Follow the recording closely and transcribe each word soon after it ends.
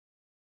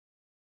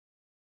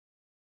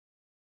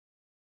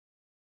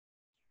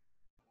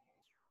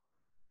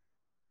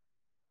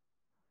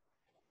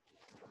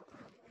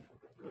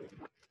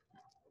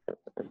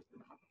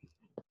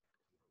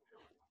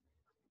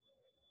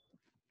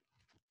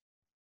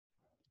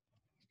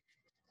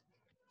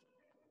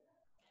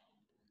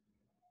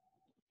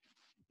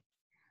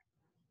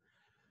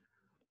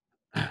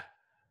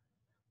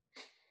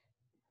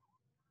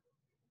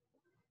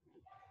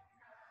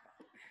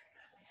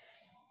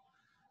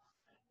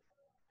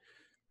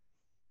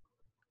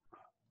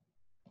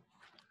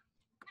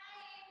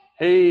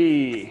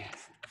Hey,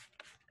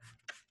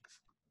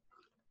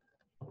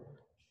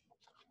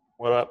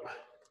 what up?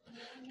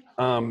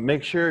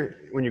 Make sure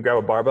when you grab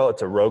a barbell,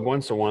 it's a Rogue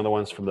one, so one of the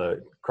ones from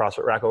the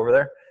CrossFit rack over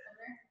there.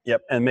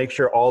 Yep, and make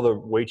sure all the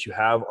weights you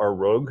have are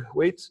Rogue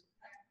weights,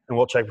 and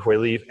we'll check before we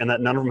leave, and that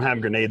none of them have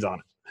grenades on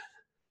it.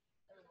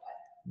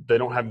 They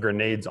don't have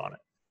grenades on it,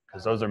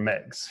 because those are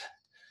megs,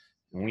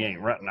 and we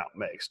ain't renting out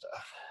meg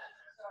stuff.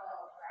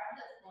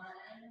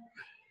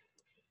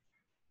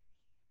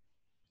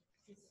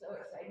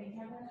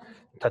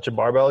 Touch a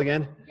barbell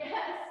again? Yes.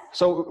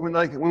 So when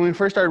we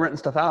first started renting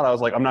stuff out, I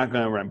was like, I'm not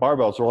going to rent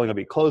barbells. We're only going to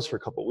be closed for a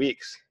couple of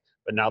weeks.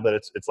 But now that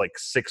it's like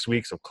 6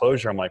 weeks of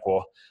closure, I'm like,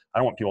 well, I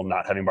don't want people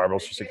not having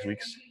barbells for 6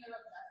 weeks.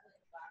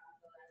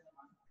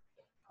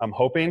 I'm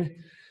hoping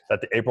that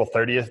the April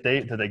 30th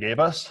date that they gave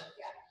us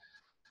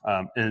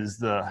is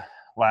the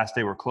last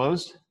day we're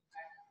closed.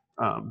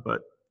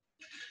 But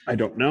I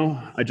don't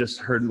know. I just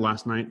heard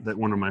last night that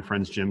one of my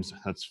friend's gyms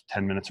that's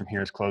 10 minutes from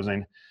here is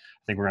closing. I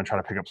think we're going to try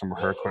to pick up some of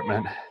her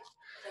equipment.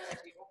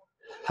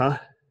 Huh?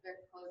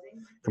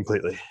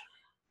 Completely.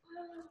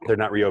 They're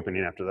not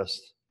reopening after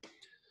this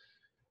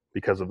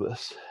because of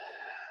this.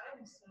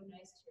 I'm so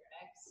nice to your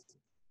ex.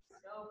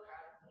 So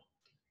proud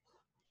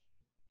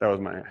of That was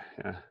my,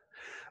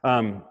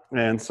 yeah.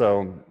 And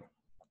so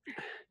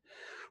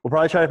we'll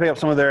probably try to pick up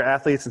some of their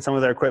athletes and some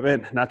of their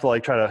equipment, not to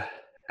like try to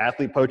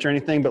athlete poach or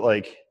anything, but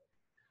like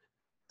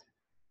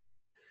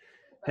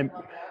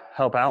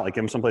help out, like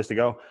give them someplace to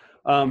go.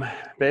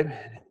 Babe,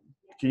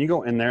 can you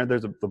go in there?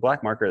 There's the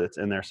black marker that's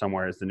in there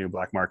somewhere is the new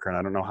black marker, and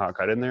I don't know how it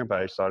got in there,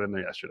 but I saw it in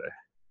there yesterday.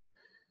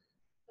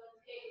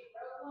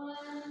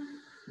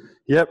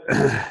 Yep. Have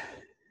you guys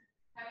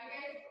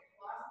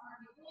lost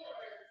more people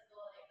or is it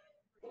still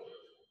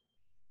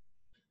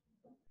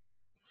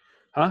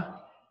like Huh? have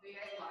you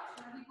guys lost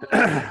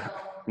more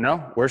people?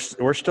 No,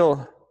 we're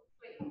still.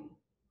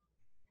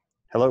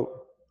 Hello.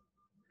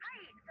 Hi,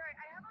 sorry,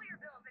 I have all your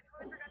bills. I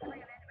totally forgot to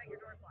bring them in to make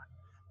your doors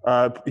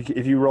locked.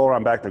 If you roll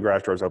around back, the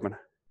garage door's open. Oh,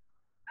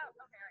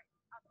 okay,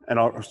 all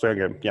right. And I'll stay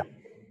again. Yeah.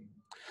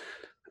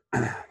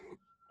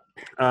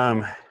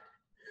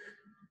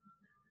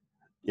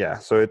 Yeah.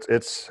 So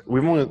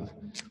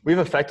we've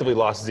effectively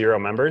lost 0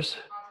 members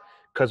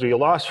because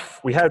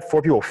we had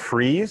 4 people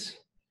freeze,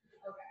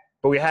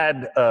 but we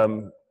had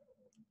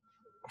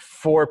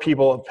 4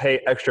 people pay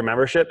extra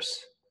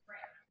memberships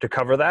to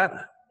cover that.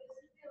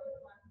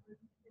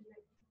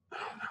 Oh,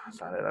 no,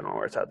 that's not it. I don't know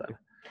where it's at then.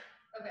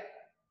 Okay.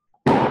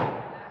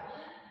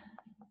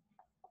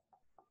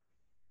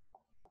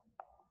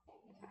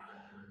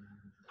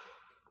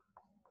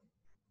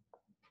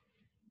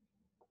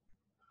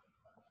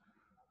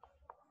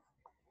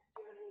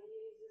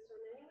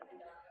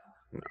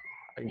 No,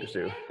 I can just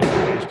do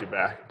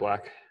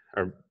black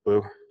or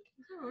blue.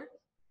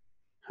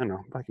 I don't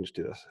know, I can just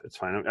do this. It's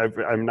fine.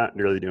 I'm not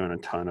really doing a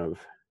ton of.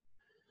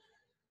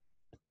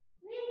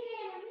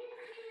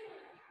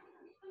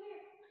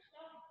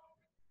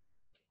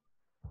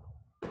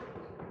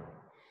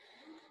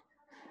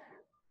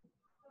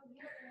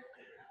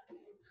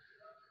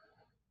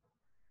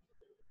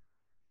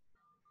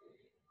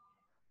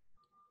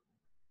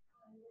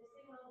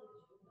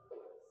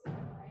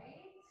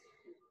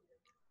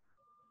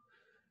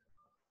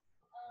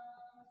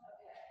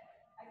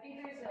 I think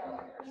there's a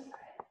other side.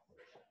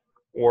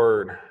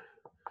 Word.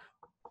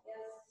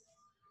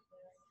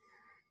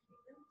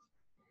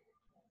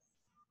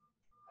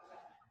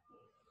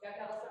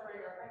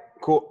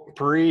 Cool.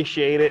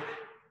 Appreciate it.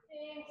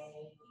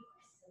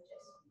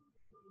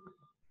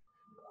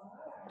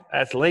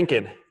 That's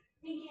Lincoln.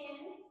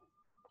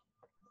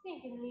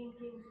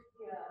 Lincoln.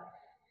 Yeah.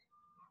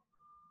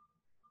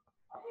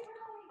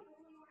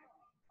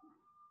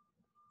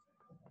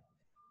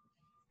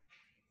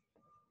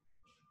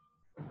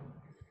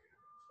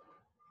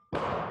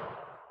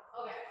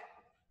 Okay. I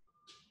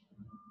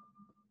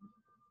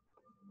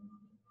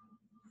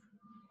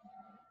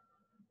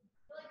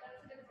feel like that's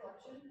a good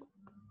selection.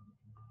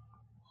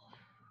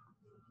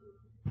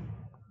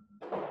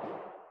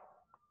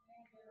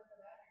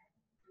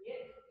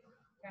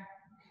 Yeah.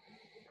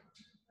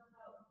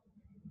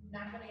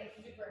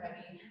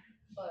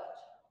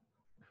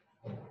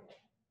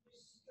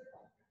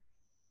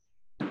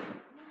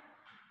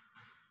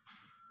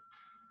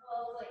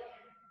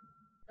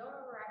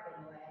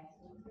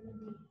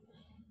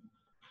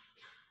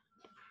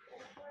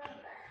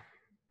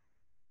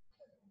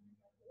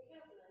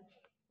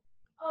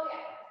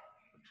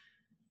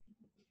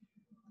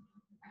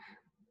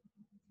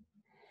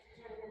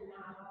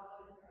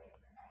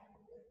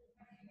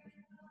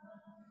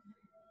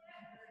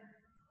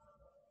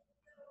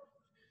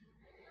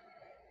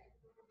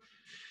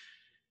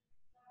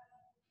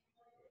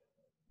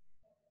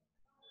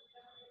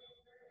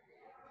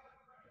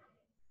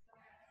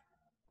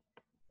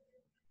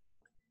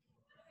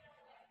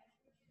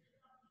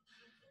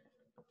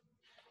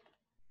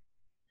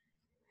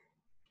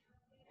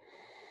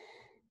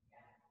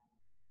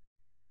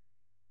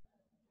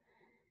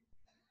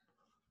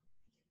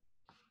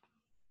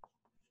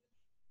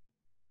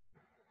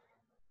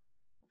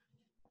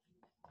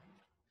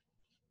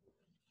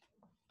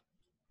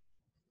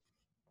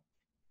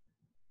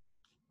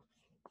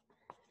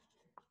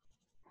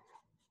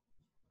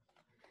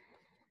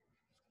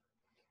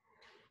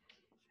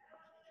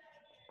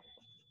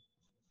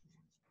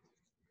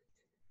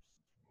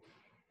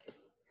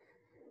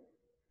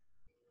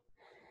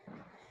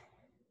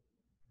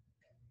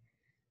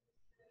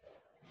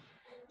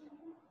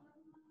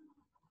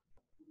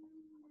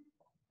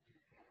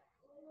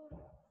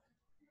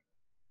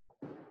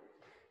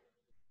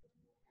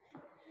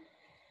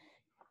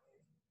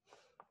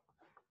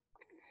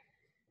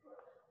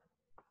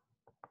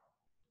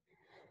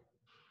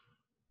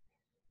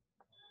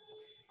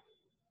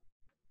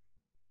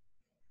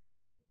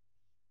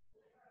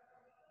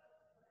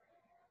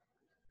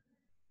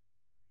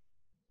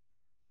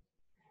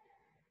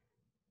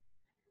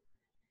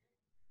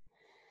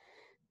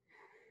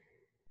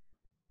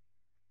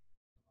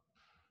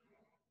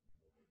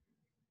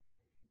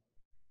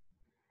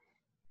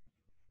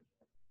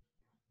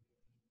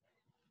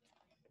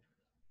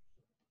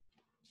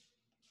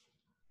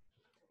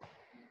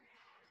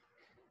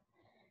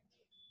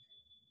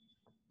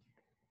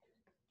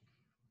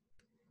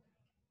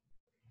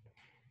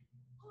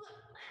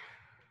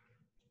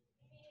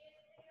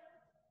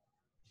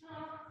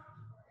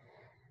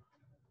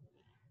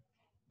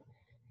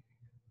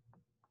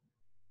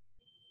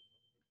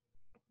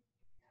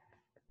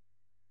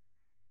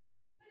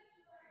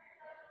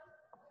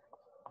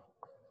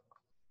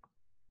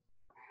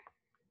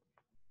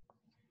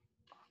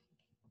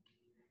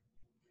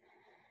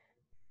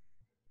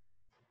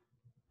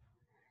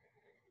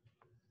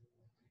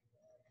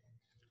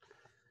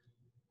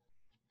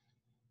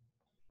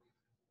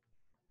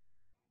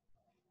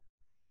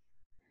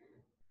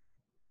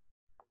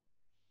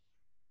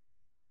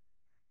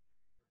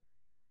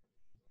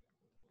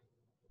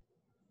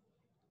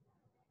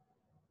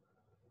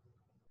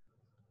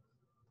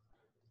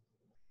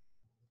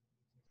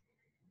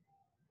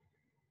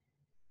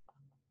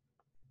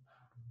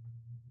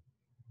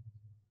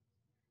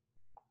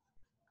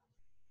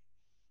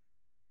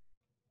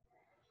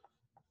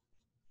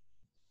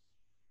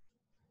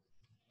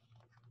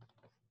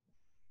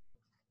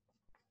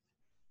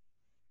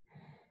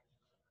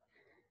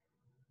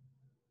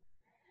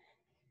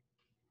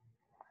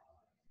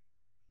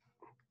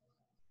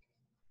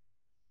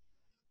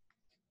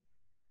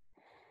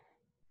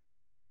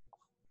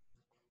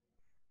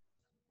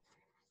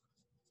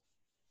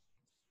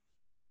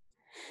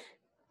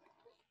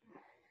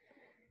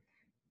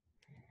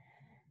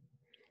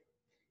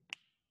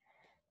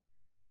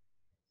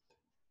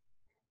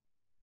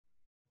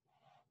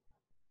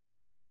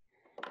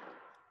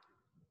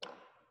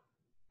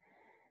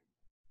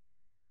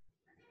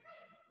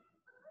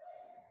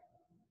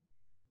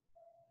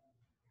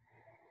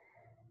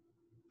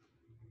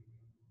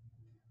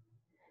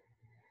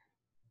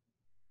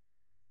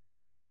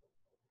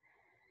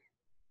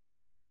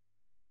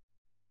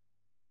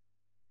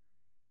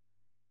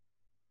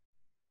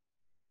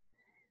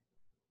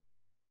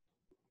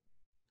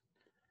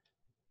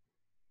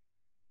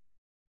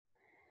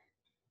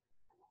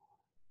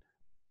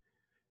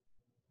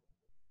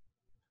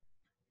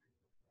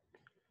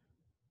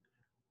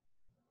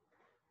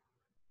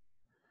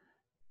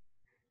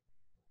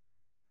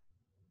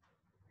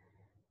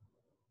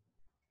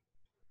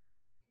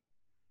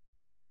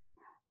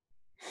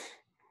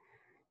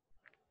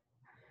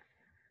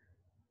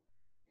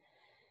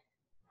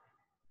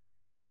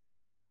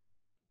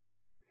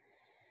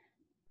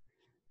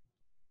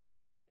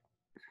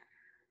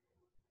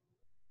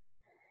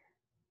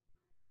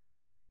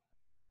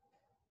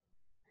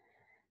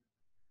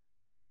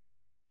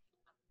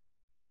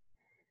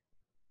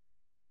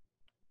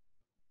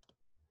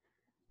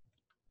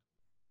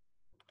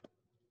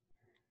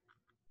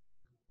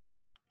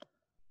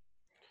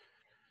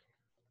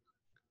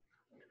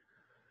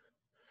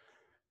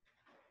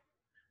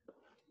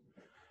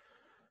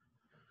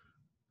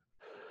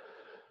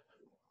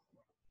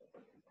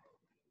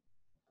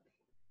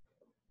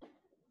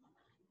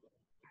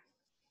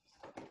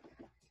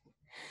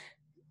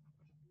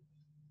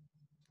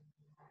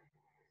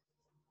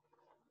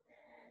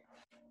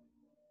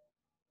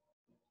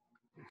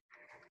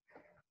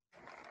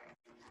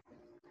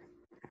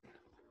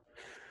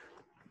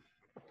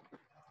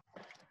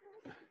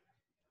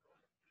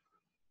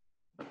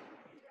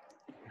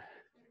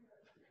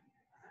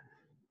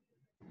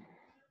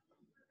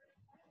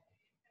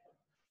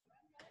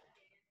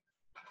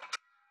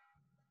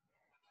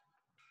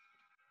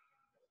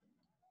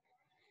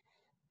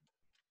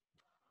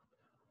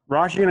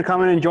 Rosh, you gonna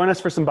come in and join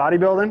us for some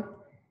bodybuilding? Bodybuilding.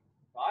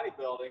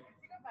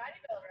 You go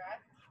bodybuilder, huh?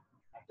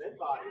 I've been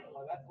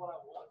bodybuilding. That's what I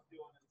was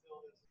doing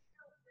until this.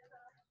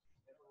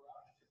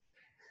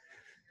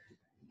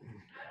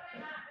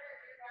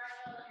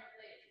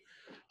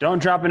 Don't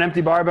drop an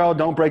empty barbell.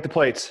 Don't break the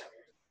plates.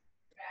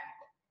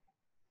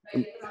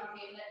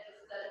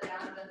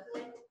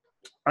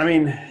 I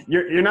mean,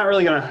 you're not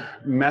really gonna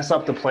mess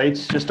up the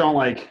plates. Just don't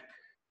like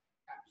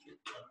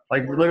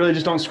literally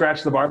just don't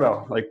scratch the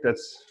barbell. Like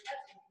that's,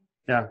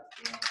 yeah.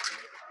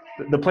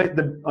 The plate,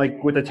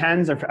 like with the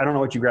 10s, or I don't know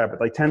what you grab,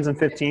 but like 10s and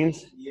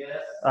 15s,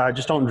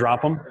 just don't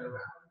drop them.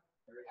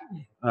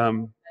 I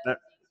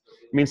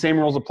mean, same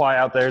rules apply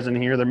out there as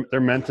in here. They're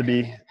meant to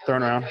be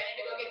thrown around.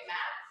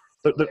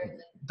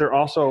 They're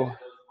also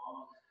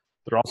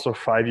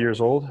 5 years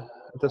old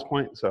at this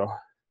point, so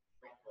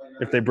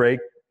if they break,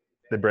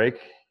 they break.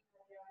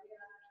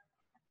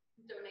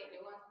 Donate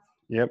new ones.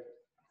 Yep.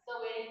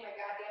 Still waiting for my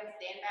goddamn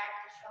sandbag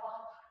to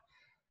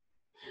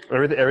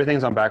show up.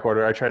 Everything's on back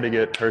order. I tried to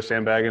get her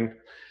sandbag and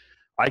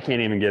I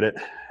can't even get it,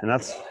 and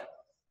that's.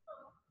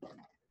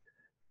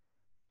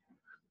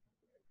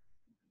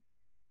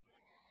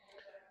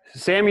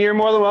 Sammy, you're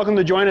more than welcome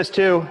to join us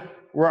too.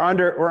 We're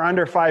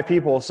under 5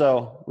 people,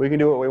 so we can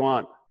do what we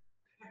want.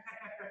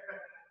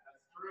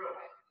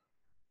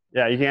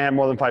 Yeah, you can't have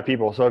more than 5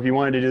 people. So if you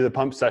wanted to do the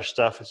pump sesh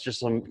stuff, it's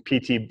just some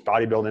PT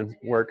bodybuilding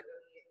work.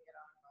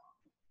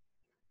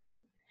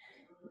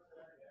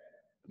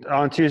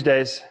 On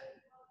Tuesdays.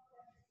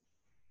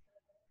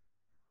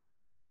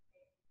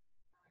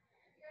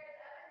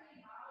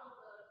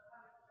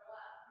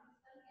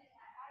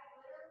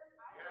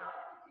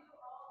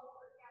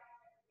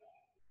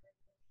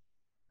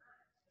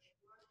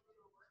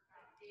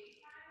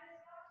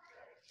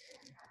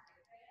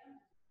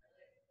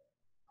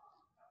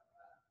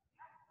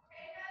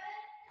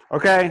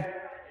 Okay.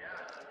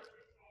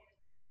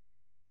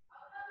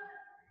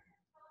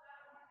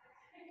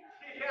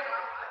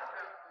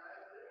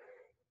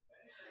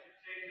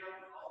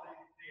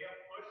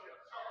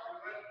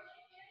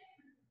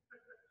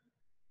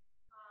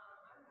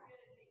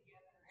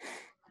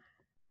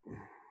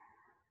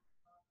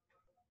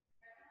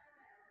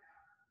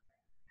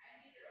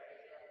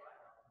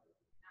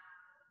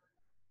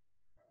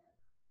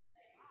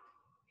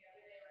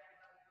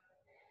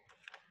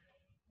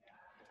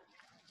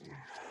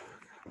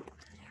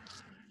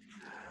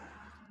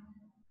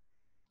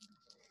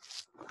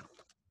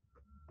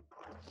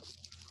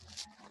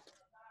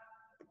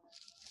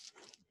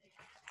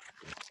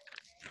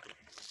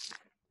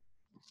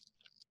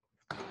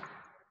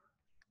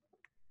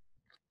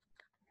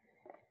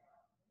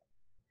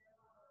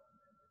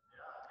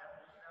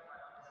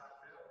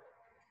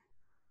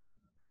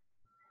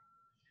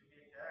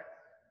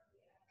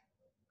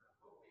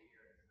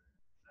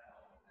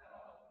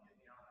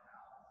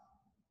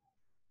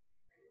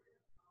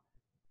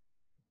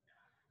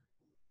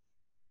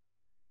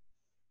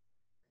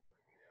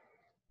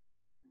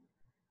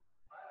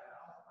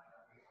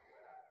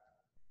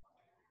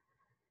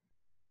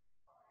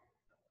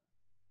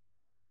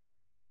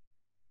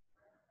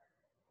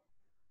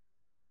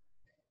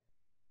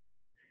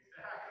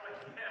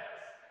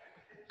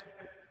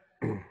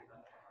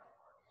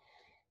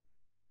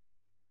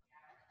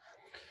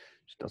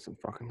 Just doesn't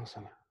fucking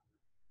listen.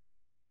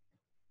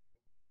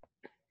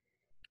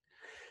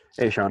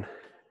 Hey, Sean.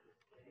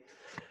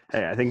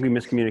 Hey, I think we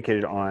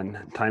miscommunicated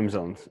on time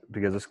zones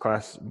because this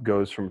class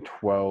goes from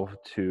 12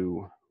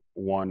 to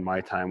 1 my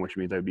time, which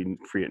means I'd be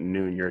free at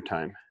noon your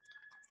time.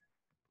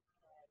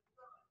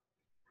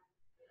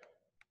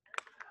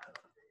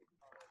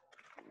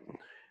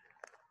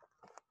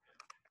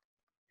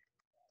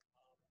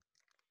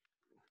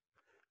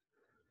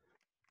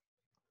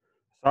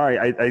 Sorry,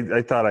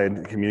 I thought I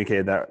had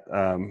communicated that,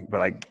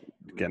 but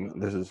again,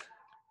 this is.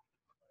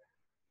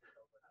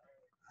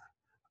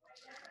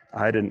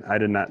 I did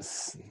not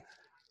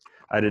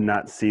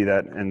see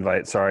that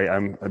invite. Sorry,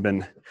 I've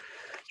been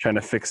trying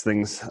to fix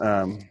things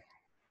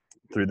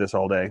through this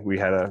all day. We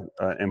had a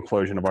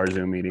implosion of our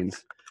Zoom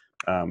meetings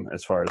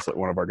as far as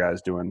one of our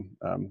guys doing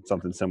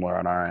something similar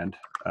on our end.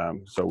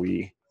 So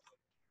we.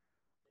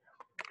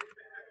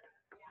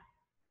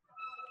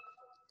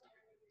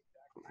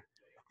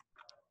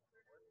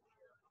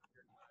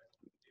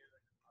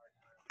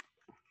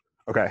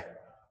 Okay.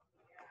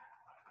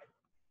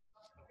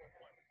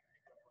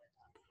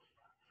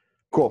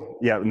 Cool.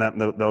 Yeah, and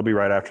that'll be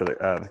right after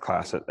the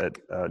class at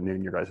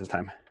noon your guys'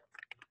 time.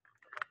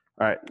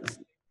 All right.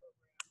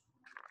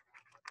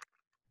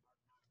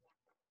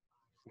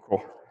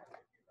 Cool.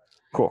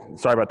 Cool.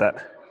 Sorry about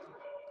that.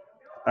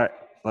 All right.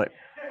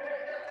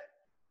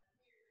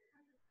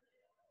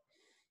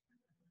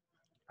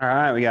 All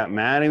right. We got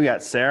Maddie. We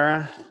got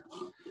Sarah.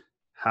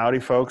 Howdy,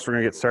 folks. We're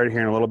gonna get started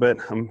here in a little bit.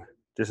 I'm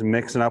just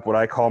mixing up what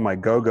I call my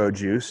go-go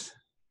juice,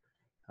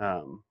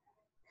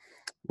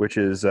 which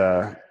is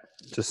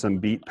just some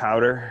beet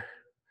powder,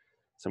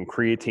 some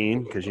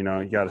creatine, because you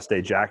got to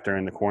stay jacked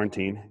during the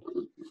quarantine,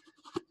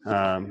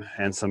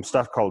 and some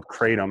stuff called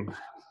kratom.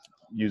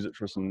 Use it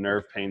for some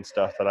nerve pain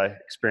stuff that I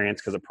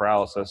experienced because of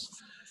paralysis.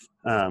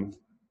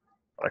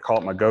 I call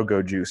it my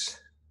go-go juice.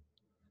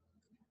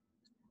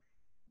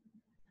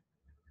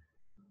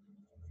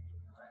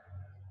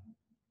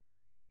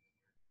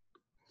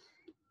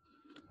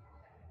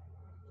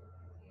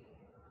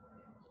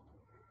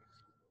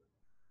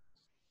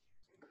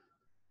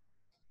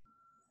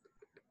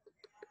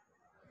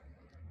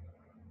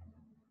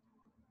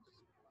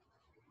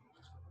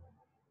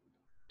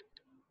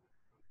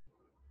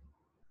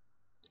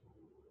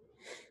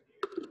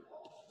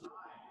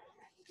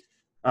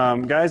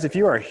 Guys, if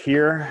you are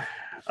here,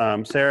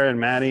 Sarah and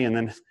Maddie, and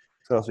then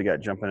who else we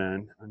got jumping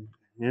in?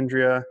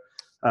 Andrea,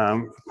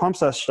 pump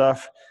Sesh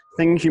stuff,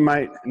 things you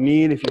might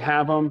need if you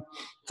have them.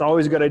 It's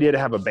always a good idea to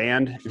have a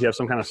band. If you have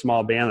some kind of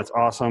small band, that's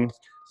awesome.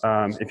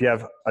 If you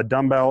have a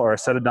dumbbell or a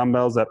set of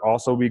dumbbells, that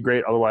also would be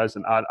great. Otherwise,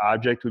 an odd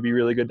object would be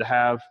really good to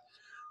have.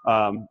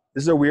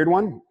 This is a weird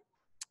one.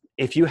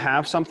 If you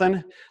have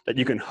something that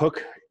you can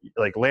hook,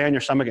 like lay on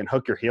your stomach and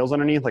hook your heels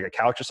underneath, like a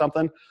couch or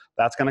something,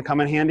 that's going to come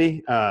in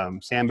handy.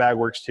 Sandbag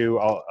works too.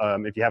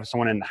 If you have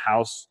someone in the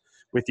house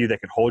with you that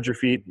can hold your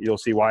feet, you'll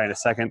see why in a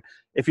second.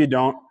 If you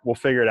don't, we'll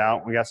figure it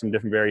out. We got some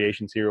different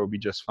variations here. It'll be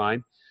just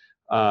fine.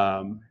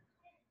 Other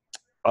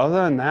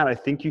than that, I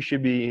think you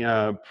should be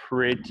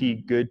pretty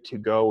good to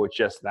go with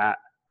just that.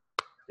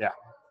 Yeah.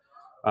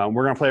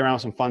 We're going to play around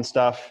with some fun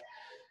stuff.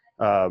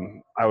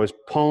 I was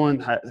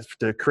polling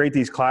to create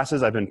these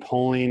classes. I've been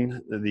polling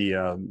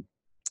the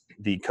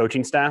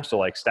coaching staff. So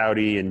like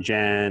Stouty and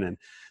Jen and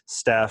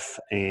Steph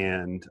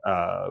and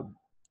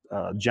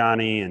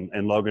Johnny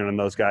and Logan and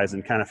those guys,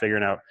 and kind of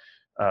figuring out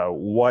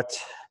what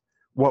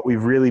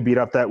we've really beat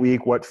up that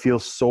week, what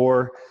feels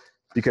sore,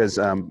 because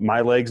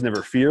my legs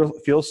never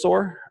feel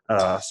sore.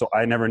 So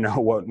I never know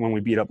when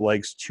we beat up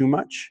legs too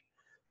much.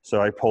 So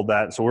I pulled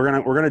that. So we're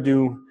gonna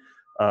do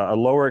a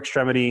lower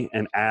extremity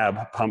and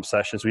ab pump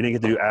sessions. We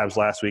didn't get to do abs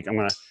last week. I'm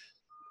going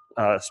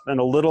to spend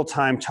a little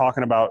time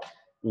talking about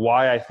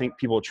why I think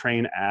people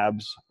train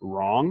abs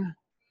wrong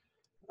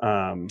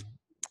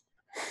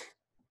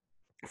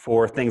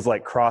for things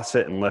like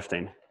CrossFit and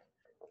lifting.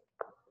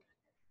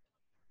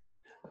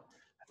 I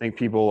think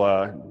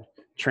people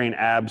train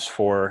abs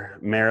for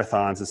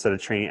marathons instead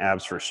of training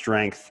abs for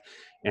strength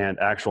and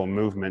actual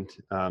movement.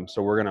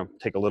 So we're going to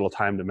take a little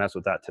time to mess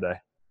with that today.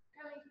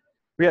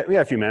 We got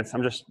a few minutes.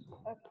 I'm just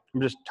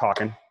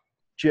talking,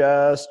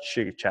 just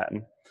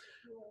chit-chatting.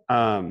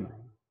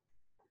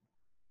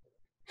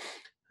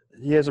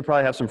 You guys will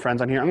probably have some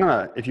friends on here.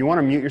 If you want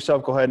to mute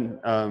yourself, go ahead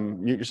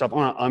and mute yourself. I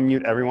want to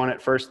unmute everyone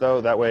at first, though.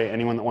 That way,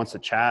 anyone that wants to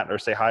chat or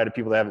say hi to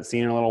people they haven't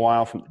seen in a little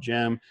while from the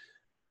gym,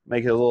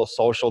 make it a little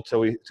social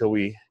till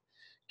we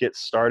get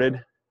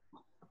started.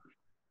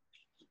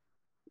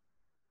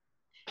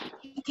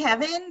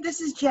 Kevin,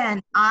 this is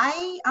Jen.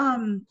 I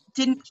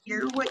didn't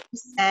hear what you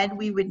said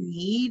we would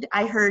need.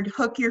 I heard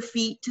hook your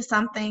feet to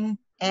something.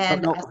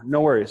 And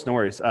no worries.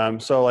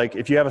 So like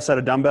if you have a set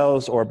of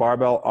dumbbells or a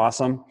barbell,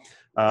 awesome.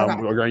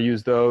 Okay. We're going to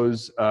use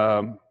those.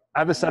 I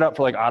have a setup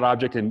for like odd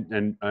object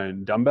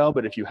and dumbbell,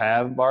 but if you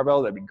have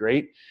barbell, that'd be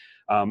great.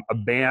 A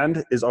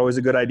band is always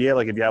a good idea.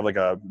 Like if you have like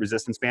a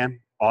resistance band,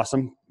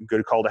 awesome.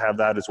 Good call to have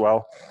that as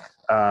well.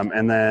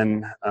 And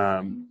then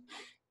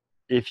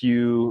if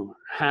you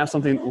have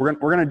something, we're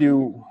gonna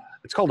do,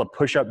 it's called a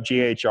push-up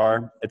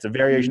GHR. It's a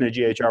variation of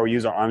GHR. We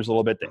use our arms a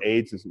little bit to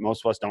aid, since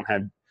most of us don't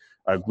have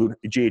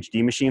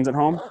GHD machines at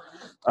home.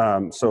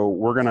 So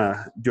we're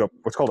gonna do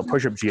what's called a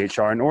push-up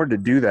GHR. In order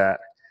to do that,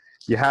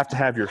 you have to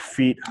have your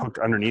feet hooked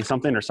underneath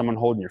something or someone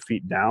holding your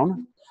feet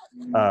down.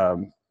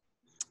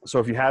 So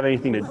if you have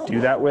anything to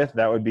do that with,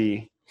 that would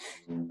be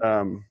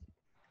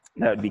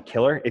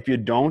killer. If you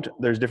don't,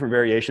 there's different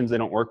variations. They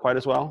don't work quite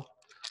as well.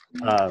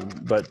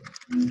 But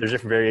there's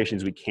different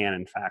variations we can,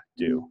 in fact,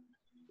 do.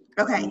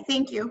 Okay,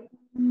 thank you.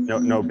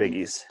 No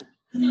biggies.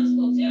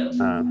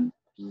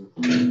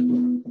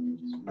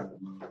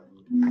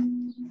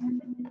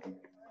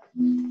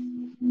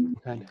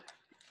 Okay.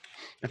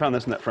 I found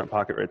this in that front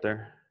pocket right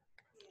there.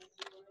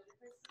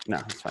 No,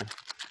 it's fine.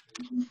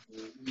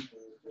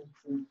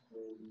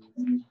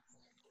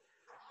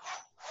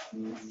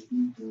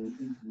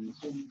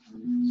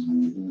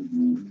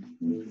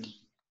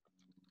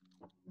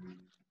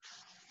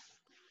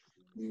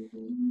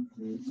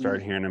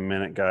 Start here in a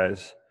minute,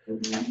 guys.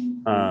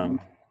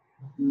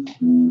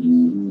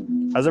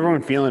 How's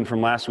everyone feeling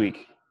from last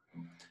week?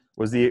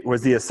 Was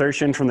the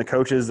assertion from the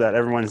coaches that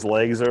everyone's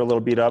legs are a little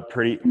beat up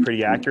pretty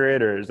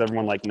accurate, or is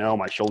everyone like, no,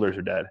 my shoulders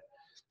are dead?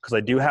 Because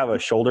I do have a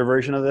shoulder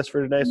version of this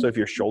for today. So if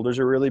your shoulders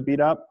are really beat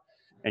up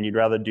and you'd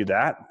rather do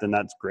that, then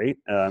that's great.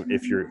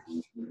 If your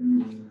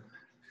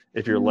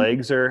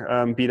legs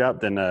are beat up,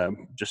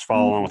 then just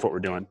follow along with what we're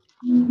doing.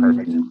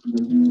 Perfect.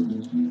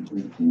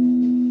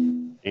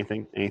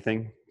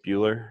 Anything?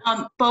 Bueller?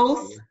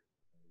 Both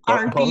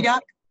are beat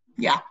up.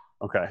 Yeah.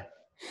 Okay.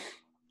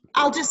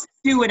 I'll just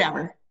do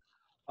whatever.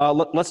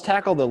 Let's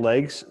tackle the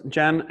legs,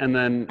 Jen, and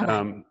then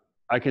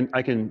Okay.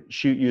 I can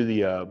shoot you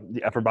the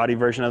upper body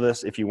version of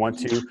this if you want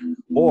to,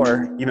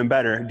 or even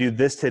better, do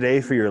this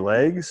today for your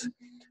legs,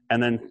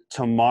 And then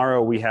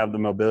tomorrow we have the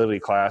mobility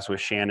class with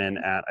Shannon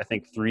at, I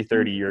think,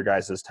 3:30 your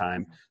guys'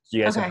 time. So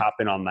you guys can hop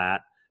in on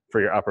that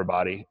for your upper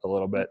body a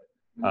little bit.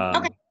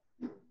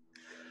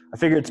 I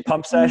figured it's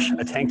pump sesh.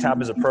 A tank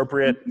top is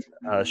appropriate.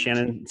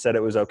 Shannon said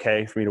it was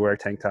okay for me to wear a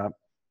tank top.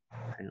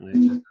 Apparently,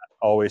 it's not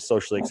always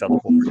socially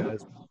acceptable for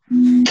guys.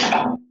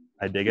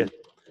 I dig it.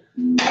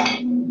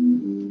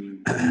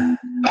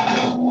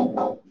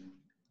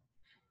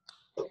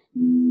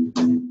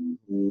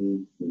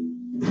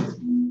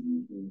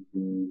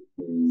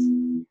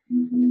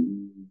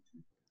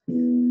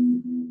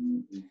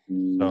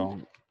 So,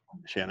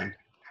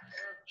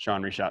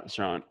 Sean reached out.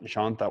 Sean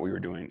thought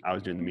I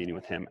was doing the meeting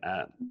with him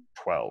at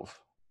 12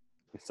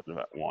 instead of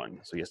at 1.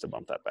 So he has to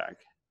bump that back.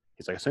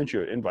 He's like, I sent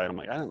you an invite. I'm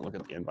like, I didn't look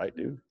at the invite,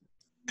 dude.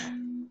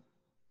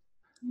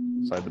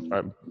 So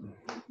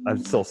I'm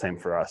still the same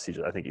for us.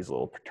 I think he's a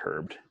little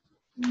perturbed.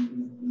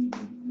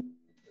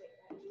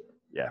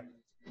 Yeah.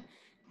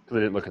 Because I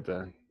didn't look at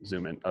the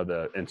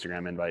the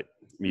Instagram invite,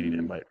 meeting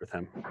invite with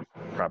him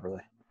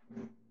properly.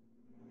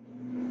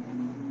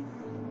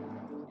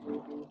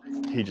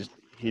 He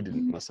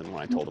didn't listen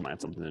when I told him I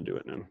had something to do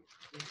at noon.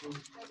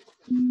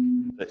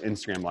 The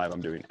Instagram live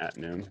I'm doing at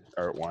noon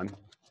or at 1.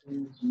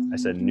 I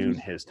said noon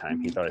his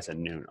time. He thought I said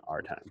noon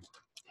our time.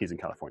 He's in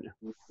California.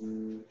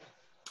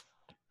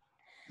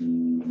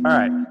 All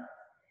right.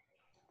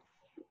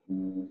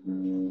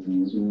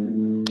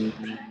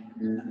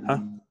 Huh?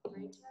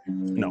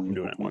 No, I'm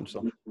doing it at 1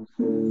 still.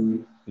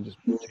 You just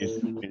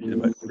change the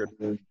invite.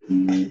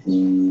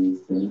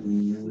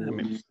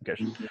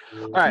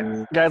 All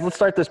right, guys, let's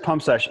start this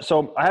pump session.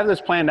 So I have this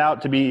planned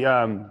out to be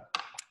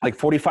like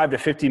 45 to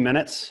 50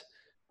 minutes.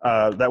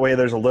 That way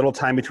there's a little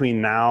time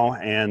between now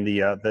and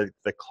the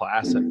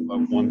class at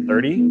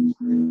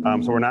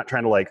 1:30. So we're not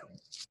trying to like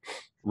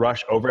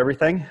rush over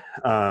everything.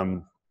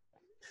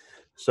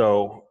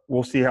 So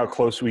we'll see how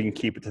close we can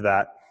keep it to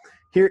that.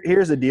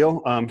 Here's the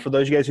deal. For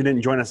those of you guys who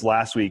didn't join us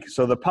last week,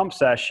 so the pump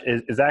sesh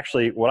is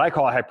actually what I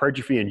call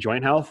hypertrophy and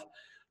joint health,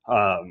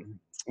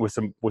 with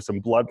some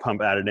blood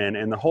pump added in.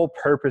 And the whole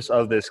purpose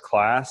of this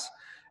class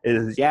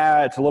is,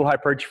 yeah, it's a little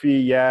hypertrophy.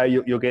 Yeah,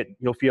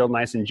 you'll feel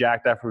nice and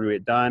jacked after we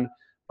get done.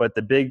 But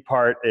the big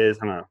part is,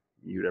 I'm gonna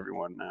mute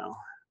everyone now.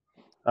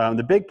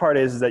 The big part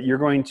is that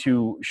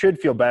should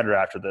feel better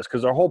after this,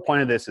 because our whole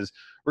point of this is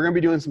we're going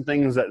to be doing some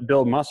things that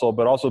build muscle,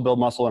 but also build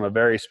muscle in a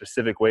very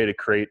specific way to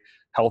create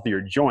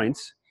healthier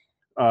joints.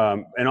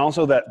 And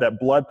also that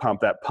blood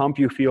pump, that pump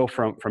you feel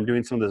from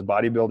doing some of this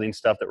bodybuilding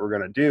stuff that we're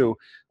going to do,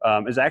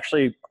 is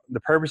actually, the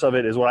purpose of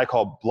it is what I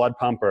call blood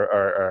pump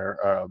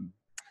or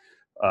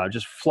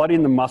just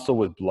flooding the muscle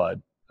with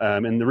blood.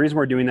 And the reason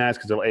we're doing that is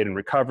because it'll aid in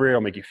recovery.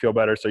 It'll make you feel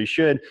better. So you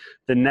should,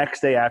 the next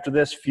day after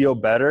this, feel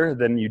better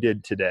than you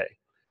did today.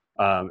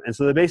 And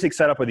so the basic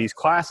setup of these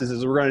classes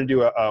is we're going to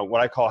do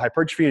what I call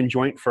hypertrophy and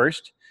joint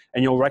first.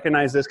 And you'll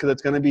recognize this because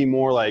it's going to be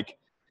more like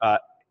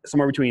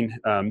somewhere between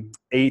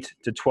 8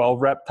 to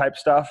 12 rep type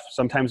stuff,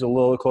 sometimes a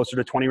little closer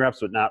to 20 reps,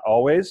 but not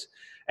always.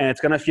 And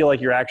it's going to feel like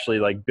you're actually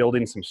like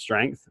building some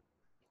strength.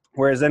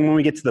 Whereas then when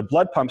we get to the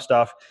blood pump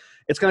stuff,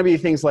 it's going to be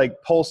things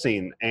like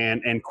pulsing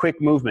and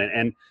quick movement.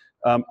 And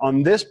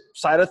on this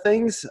side of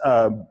things,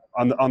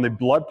 on the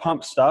blood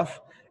pump stuff,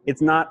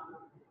 it's not,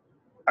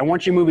 I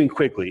want you moving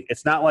quickly.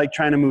 It's not like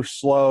trying to move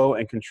slow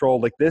and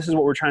controlled. Like this is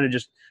what we're trying to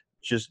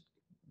just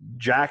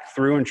jack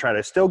through and try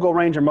to still go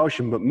range of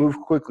motion, but move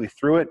quickly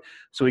through it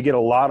so we get a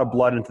lot of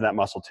blood into that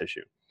muscle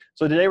tissue.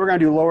 So today we're going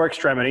to do lower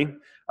extremity.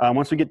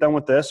 Once we get done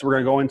with this, we're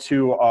going to go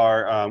into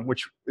our,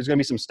 which is going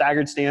to be some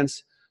staggered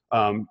stance,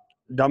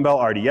 dumbbell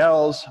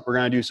RDLs. We're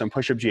going to do some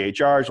push-up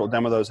GHRs. We'll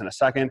demo those in a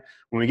second.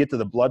 When we get to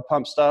the blood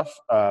pump stuff,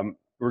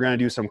 we're going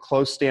to do some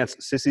close stance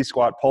sissy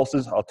squat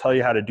pulses. I'll tell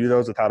you how to do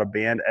those without a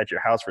band at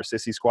your house for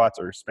sissy squats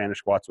or Spanish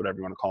squats, whatever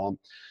you want to call them.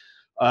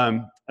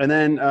 And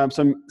then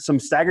some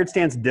staggered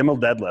stance Dimmel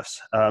deadlifts.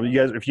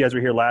 If you guys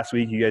were here last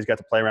week, you guys got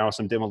to play around with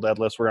some Dimmel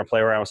deadlifts. We're going to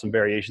play around with some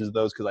variations of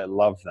those because I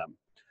love them.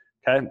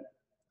 Okay.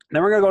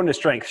 Then we're going to go into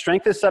strength.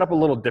 Strength is set up a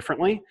little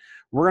differently.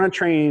 We're going to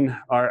train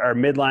our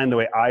midline the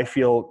way I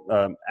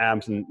feel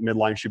abs and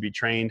midline should be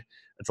trained.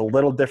 It's a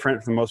little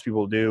different than most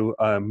people do.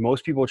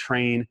 Most people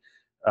train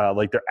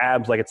like their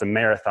abs like it's a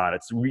marathon.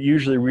 It's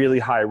usually really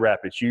high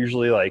rep. It's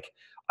usually like,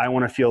 I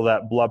want to feel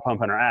that blood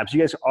pump in our abs. You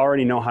guys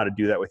already know how to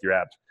do that with your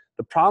abs.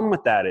 The problem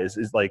with that is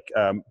like,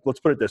 let's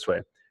put it this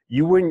way.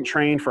 You wouldn't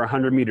train for a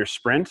 100-meter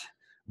sprint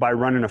by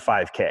running a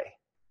 5K.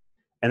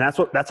 And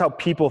that's how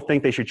people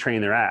think they should train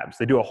their abs.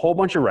 They do a whole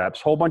bunch of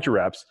reps,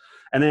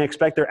 and then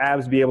expect their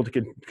abs to be able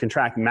to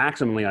contract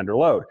maximally under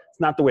load. It's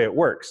not the way it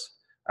works.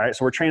 All right,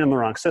 so we're training the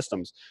wrong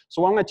systems.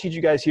 So what I'm going to teach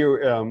you guys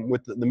here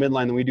with the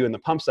midline that we do in the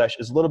pump sesh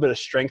is a little bit of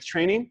strength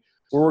training,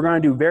 where we're going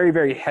to do very,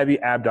 very heavy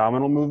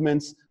abdominal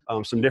movements,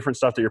 some different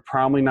stuff that you're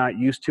probably not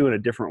used to in a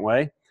different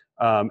way,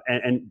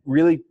 and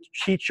really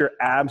teach your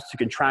abs to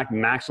contract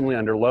maximally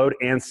under load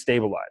and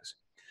stabilize.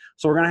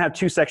 So we're going to have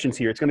two sections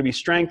here. It's going to be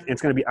strength and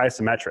it's going to be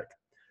isometric.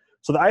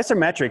 So the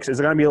isometrics is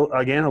going to be,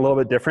 again, a little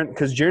bit different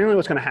because generally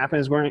what's going to happen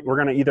is we're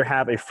going to either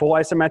have a full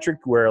isometric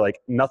where like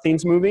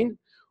nothing's moving,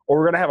 or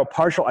we're going to have a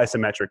partial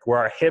isometric where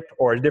our hip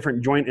or a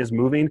different joint is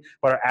moving,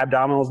 but our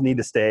abdominals need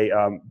to stay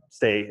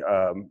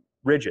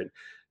rigid.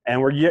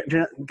 And we're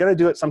going to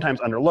do it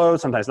sometimes under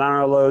load, sometimes not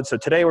under load. So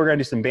today we're going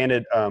to do some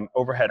banded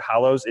overhead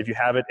hollows if you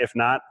have it. If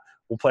not,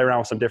 we'll play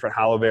around with some different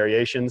hollow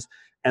variations.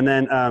 And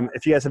then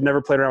if you guys have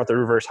never played around with the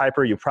reverse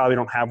hyper, you probably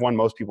don't have one.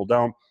 Most people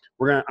don't.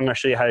 I'm going to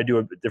show you how to do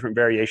a different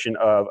variation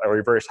of a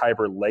reverse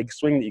hyper leg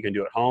swing that you can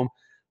do at home.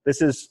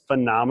 This is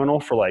phenomenal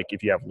for like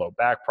if you have low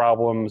back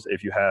problems,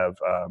 if you have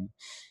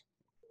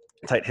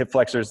tight hip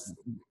flexors,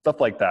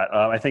 stuff like that.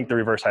 I think the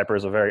reverse hyper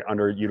is a very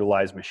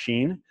underutilized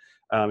machine.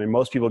 And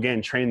most people,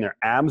 again, train their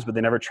abs, but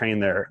they never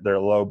train their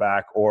low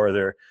back or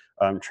their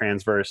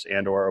transverse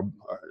and or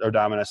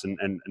abdominis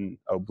and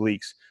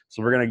obliques.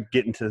 So we're going to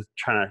get into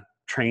trying to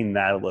train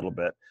that a little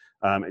bit.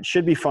 It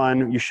should be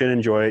fun. You should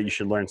enjoy it. You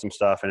should learn some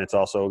stuff. And it's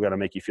also going to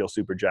make you feel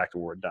super jacked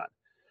when we're done.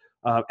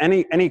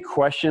 Any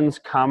questions,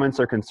 comments,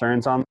 or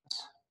concerns on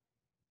this?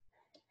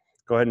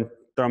 Go ahead and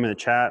throw them in the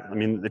chat. I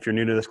mean, if you're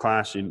new to this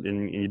class and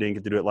you didn't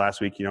get to do it last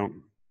week, you don't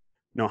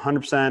know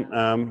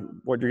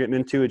 100% what you're getting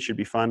into. It should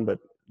be fun, but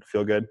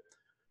feel good.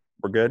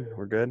 We're good.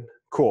 We're good.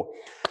 Cool.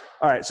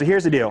 All right. So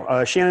here's the deal.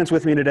 Shannon's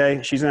with me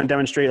today. She's going to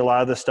demonstrate a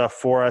lot of this stuff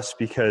for us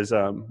because,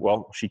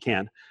 well, she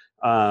can.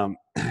 And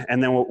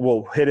then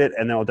we'll hit it,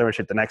 and then we'll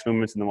demonstrate the next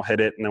movements, and then we'll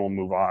hit it, and then we'll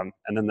move on.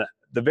 And then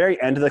the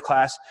very end of the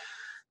class,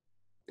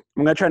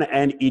 I'm going to try to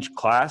end each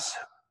class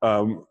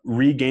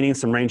regaining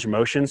some range of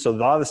motion. So a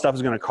lot of the stuff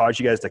is going to cause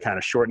you guys to kind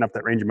of shorten up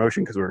that range of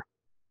motion because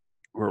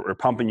we're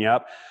pumping you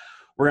up.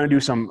 We're going to do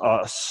some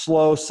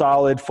slow,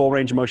 solid, full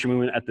range of motion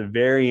movement at the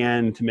very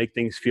end to make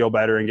things feel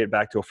better and get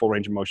back to a full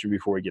range of motion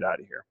before we get out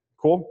of here.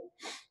 Cool?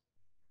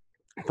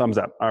 Thumbs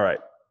up. All right.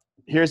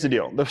 Here's the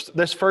deal.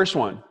 This first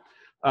one,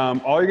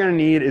 all you're going to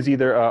need is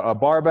either a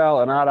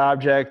barbell, an odd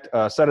object,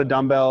 a set of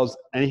dumbbells,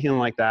 anything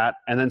like that,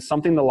 and then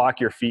something to lock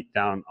your feet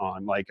down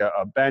on, like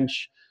a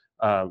bench.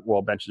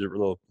 Well, bench is a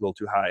little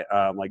too high.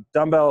 Like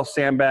dumbbells,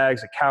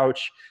 sandbags, a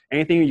couch,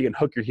 anything you can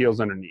hook your heels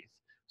underneath.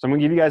 So I'm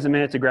going to give you guys a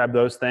minute to grab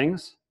those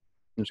things.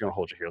 I'm just going to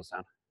hold your heels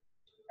down.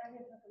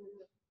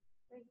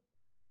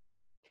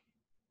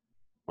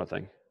 What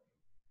thing?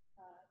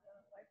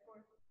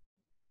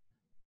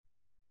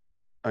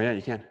 Oh, yeah,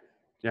 you can.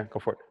 Yeah, go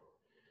for it.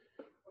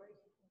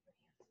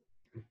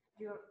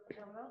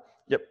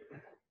 Yep.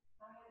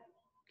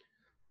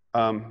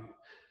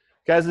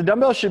 Guys, the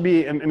dumbbell should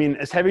be, I mean,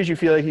 as heavy as you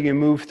feel like you can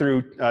move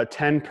through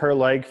 10 per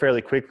leg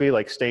fairly quickly,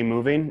 like stay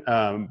moving,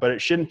 but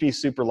it shouldn't be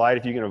super light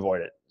if you can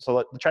avoid it.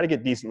 So try to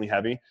get decently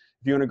heavy.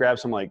 If you want to grab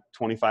some like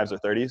 25s or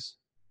 30s,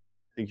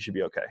 I think you should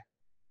be okay.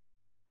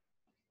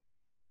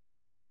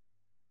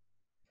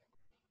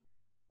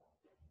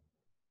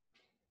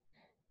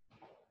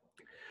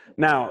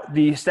 Now,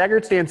 the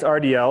staggered stance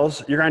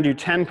RDLs, you're going to do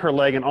 10 per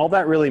leg, and all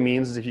that really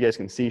means is, if you guys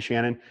can see,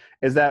 Shannon,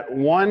 is that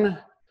one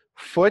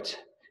foot,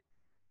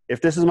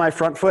 if this is my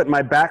front foot,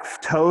 my back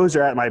toes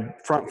are at my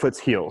front foot's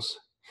heels.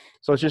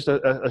 So it's just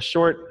a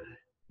short,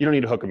 you don't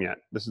need to hook them yet.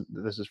 This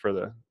is for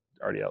the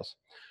RDLs.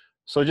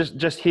 So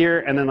just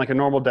here, and then like a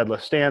normal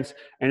deadlift stance, and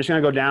you're just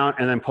going to go down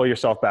and then pull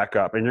yourself back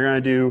up. And you're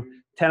going to do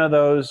 10 of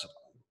those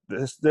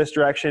this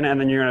direction,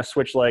 and then you're going to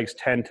switch legs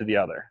 10 to the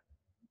other.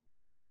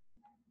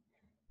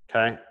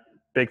 Okay?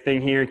 Big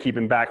thing here,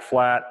 keeping back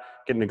flat,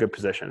 getting a good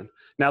position.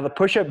 Now the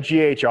push-up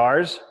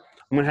GHRs,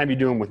 I'm going to have you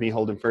do them with me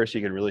holding first so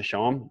you can really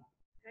show them.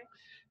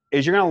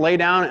 Is you're going to lay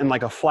down in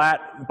like a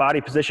flat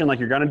body position like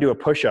you're going to do a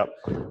push-up,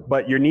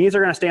 but your knees are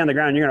going to stay on the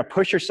ground. You're going to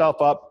push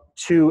yourself up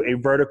to a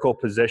vertical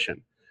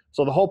position.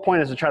 So the whole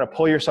point is to try to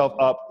pull yourself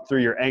up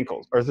through your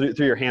ankles or through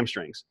your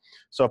hamstrings.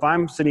 So if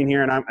I'm sitting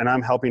here and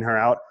I'm helping her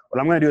out, what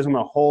I'm going to do is I'm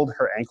going to hold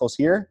her ankles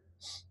here,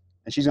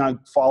 and she's going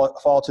to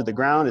fall to the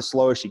ground as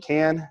slow as she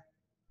can,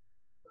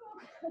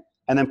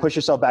 and then push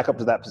yourself back up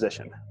to that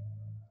position,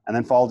 and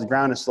then fall to the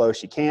ground as slow as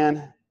she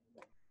can,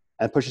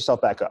 and push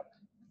yourself back up.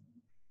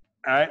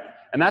 All right.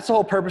 And that's the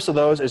whole purpose of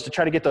those, is to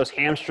try to get those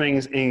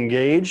hamstrings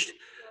engaged.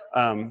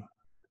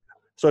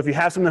 So if you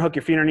have something to hook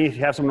your feet underneath,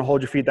 you have something to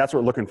hold your feet, that's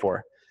what we're looking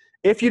for.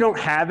 If you don't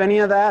have any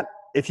of that,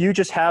 if you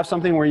just have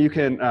something where you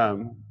can,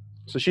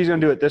 so she's going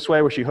to do it this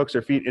way, where she hooks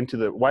her feet into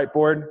the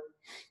whiteboard.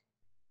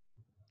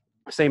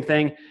 Same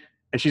thing.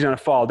 And she's going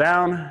to fall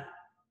down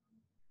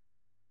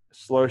as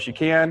slow as she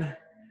can,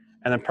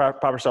 and then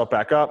pop herself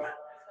back up.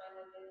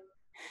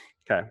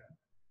 Okay.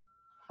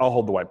 I'll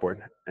hold the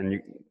whiteboard, and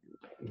you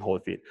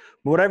hold the feet.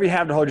 But whatever you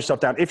have to hold yourself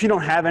down. If you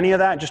don't have any of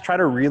that, just try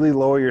to really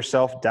lower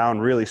yourself down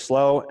really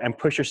slow and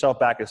push yourself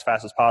back as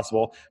fast as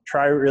possible.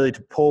 Try really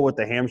to pull with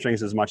the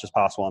hamstrings as much as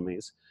possible on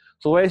these.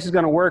 So the way this is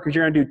going to work is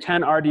you're going to do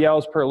 10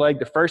 RDLs per leg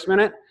the first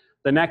minute.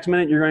 The next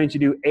minute, you're going to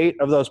do 8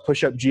 of those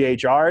push-up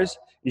GHRs.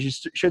 You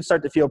should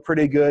start to feel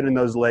pretty good in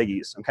those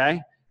leggies,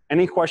 okay?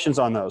 Any questions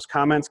on those?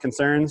 Comments,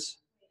 concerns?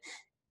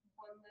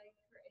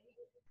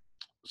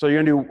 So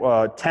you're going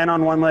to do 10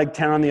 on one leg,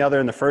 10 on the other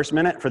in the first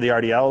minute for the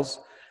RDLs,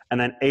 and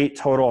then 8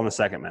 total in the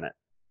second minute.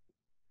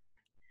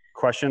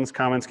 Questions,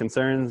 comments,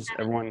 concerns?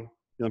 Everyone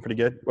feeling pretty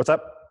good? What's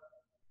up,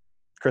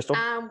 Crystal?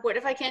 What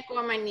if I can't go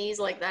on my knees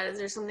like that? Is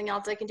there something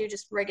else I can do,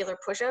 just regular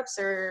push-ups,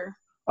 or?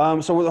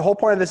 So the whole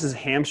point of this is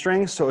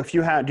hamstrings. So if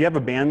you have, do you have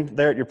a band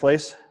there at your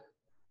place?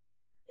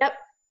 Yep.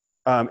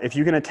 If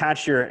you can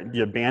attach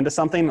your band to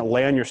something,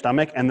 lay on your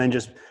stomach, and then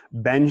just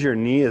bend your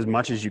knee as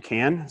much as you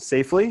can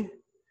safely.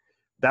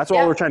 That's all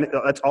Yep. we're trying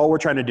to. That's all we're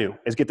trying to do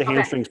is get the Okay.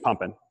 hamstrings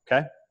pumping.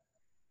 Okay.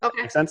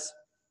 Okay. Make sense?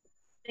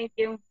 Thank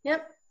you.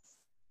 Yep.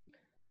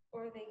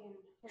 Or they can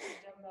put a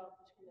dumbbell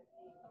between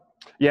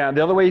the feet. Yeah.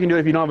 The other way you can do it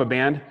if you don't have a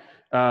band,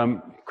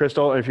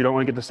 Crystal, if you don't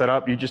want to get this set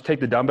up, you just take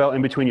the dumbbell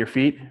in between your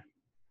feet.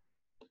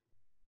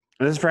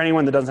 And this is for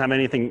anyone that doesn't have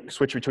anything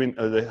switch between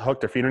the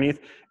hook their feet underneath,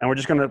 and we're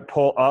just going to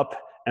pull up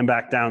and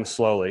back down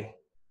slowly.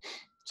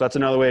 So that's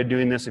another way of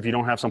doing this if you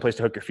don't have someplace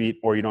to hook your feet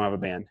or you don't have a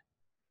band.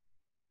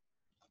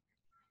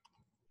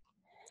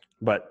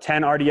 But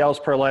 10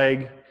 RDLs per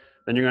leg,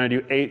 then you're going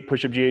to do 8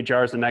 push-up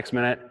GHRs the next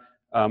minute,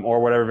 or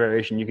whatever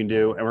variation you can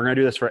do. And we're going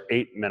to do this for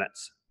 8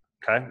 minutes,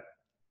 okay?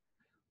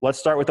 Let's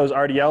start with those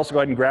RDLs. So go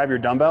ahead and grab your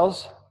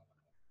dumbbells.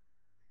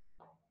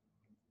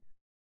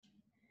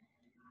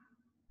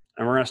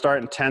 And we're going to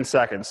start in 10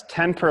 seconds.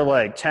 10 per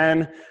leg,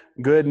 10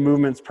 good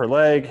movements per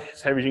leg,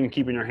 as heavy as you can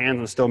keep in your hands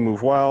and still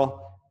move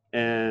well.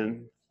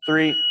 And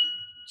 3,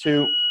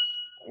 2,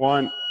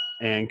 1,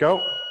 and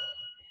go.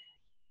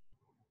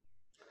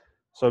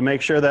 So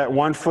make sure that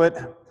one foot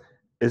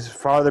is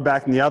farther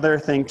back than the other.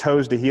 Think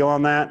toes to heel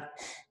on that.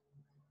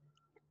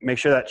 Make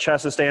sure that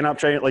chest is staying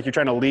up, like you're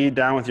trying to lead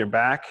down with your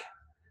back.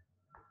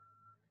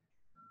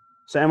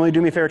 So Emily,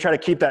 do me a favor, try to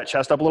keep that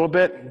chest up a little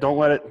bit. Don't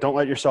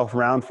let yourself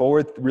round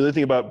forward. Really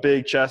think about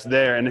big chest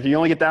there. And if you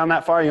only get down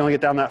that far, you only get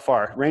down that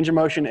far. Range of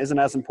motion isn't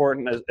as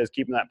important as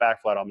keeping that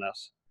back flat on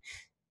this.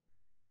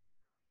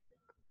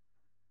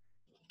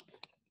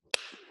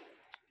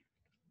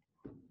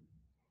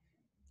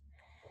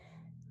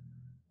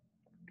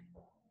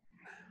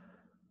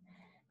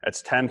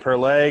 That's 10 per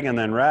leg and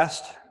then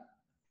rest.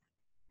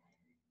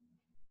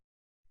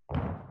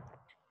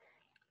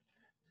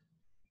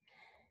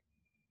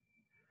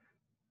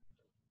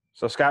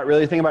 So Scott,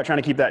 really think about trying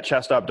to keep that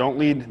chest up. Don't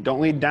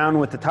lead down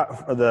with the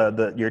top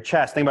of your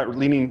chest. Think about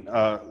leaning,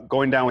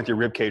 going down with your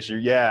rib cage.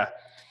 Yeah.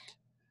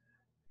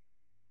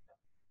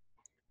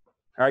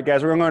 All right,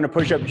 guys, we're going to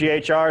push up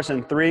GHRs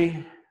in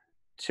 3,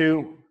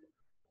 2,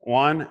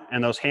 1,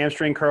 and those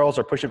hamstring curls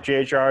or push up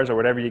GHRs or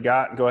whatever you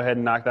got. Go ahead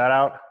and knock that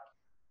out.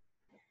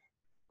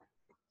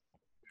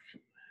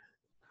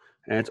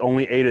 And it's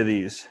only 8 of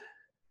these.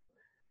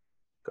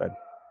 Good.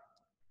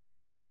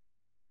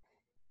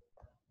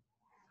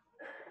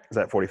 Is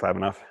that 45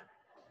 enough?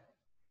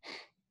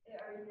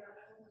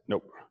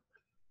 Nope.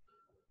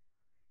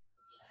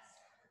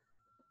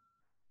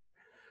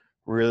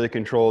 Really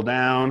control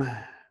down,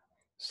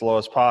 slow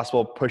as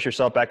possible, push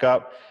yourself back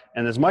up.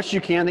 And as much as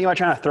you can, think about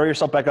trying to throw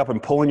yourself back up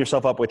and pulling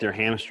yourself up with your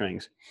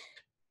hamstrings.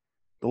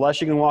 The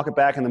less you can walk it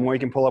back and the more you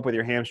can pull up with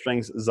your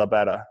hamstrings, the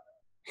better.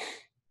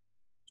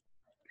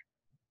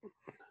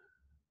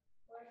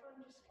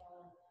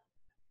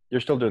 You're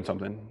still doing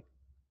something.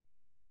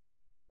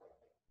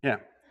 Yeah.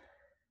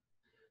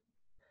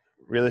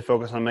 Really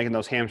focus on making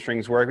those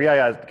hamstrings work.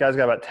 Yeah, guys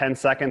got about 10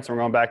 seconds. And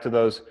we're going back to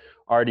those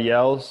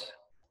RDLs.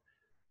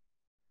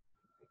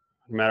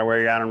 No matter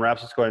where you're at in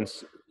reps, let's go ahead and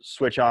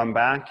switch on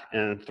back.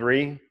 In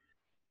 3,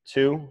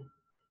 2,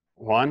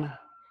 1,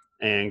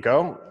 and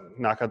go.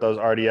 Knock out those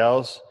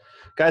RDLs.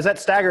 Guys, that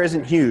stagger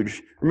isn't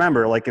huge.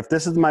 Remember, like if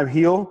this is my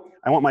heel,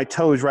 I want my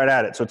toes right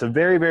at it. So it's a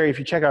very, if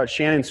you check out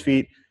Shannon's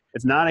feet,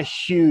 it's not a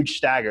huge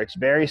stagger. It's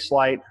very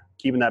slight,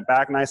 keeping that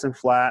back nice and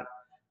flat.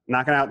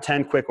 Knocking out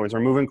 10 quick ones.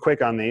 We're moving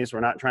quick on these. We're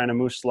not trying to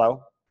move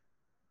slow.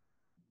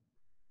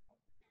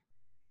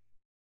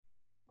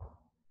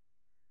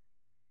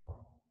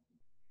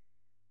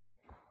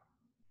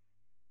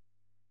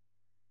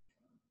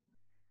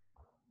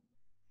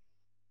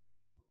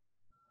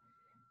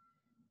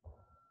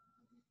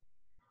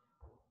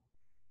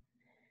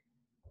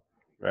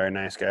 Very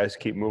nice, guys.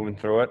 Keep moving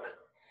through it.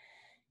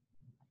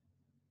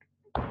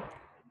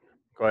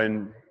 Go ahead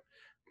and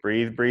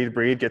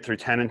breathe. Get through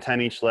 10 and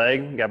 10 each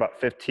leg. You got about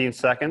 15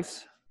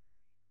 seconds.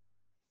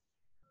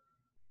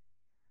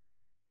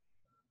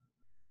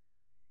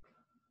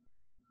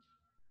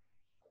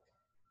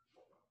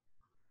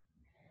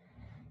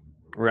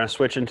 We're going to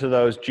switch into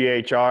those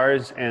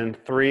GHRs in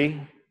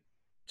 3,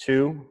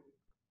 2,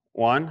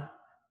 1.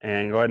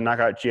 And go ahead and knock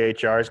out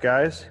GHRs,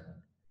 guys.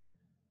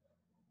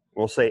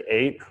 We'll say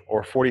 8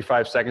 or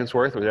 45 seconds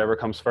worth, whichever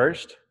comes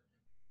first.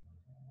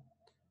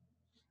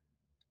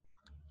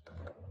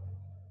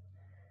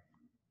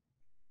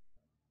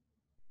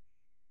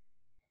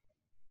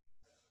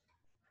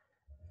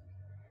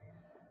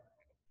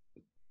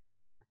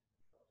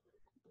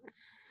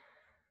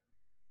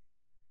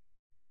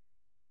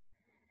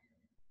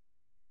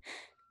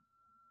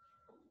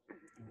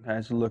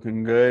 Guys are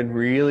looking good.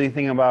 Really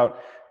think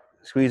about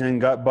squeezing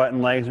gut, butt,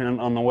 and legs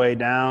on the way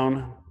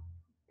down.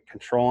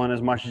 Controlling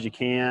as much as you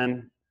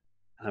can.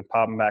 And then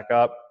popping back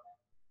up.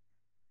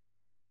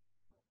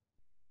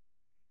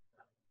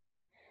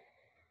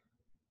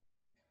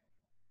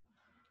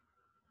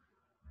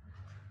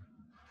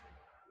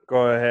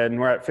 Go ahead, and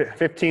we're at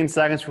 15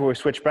 seconds before we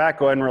switch back.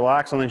 Go ahead and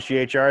relax on these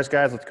GHRs,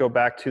 guys. Let's go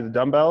back to the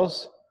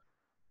dumbbells.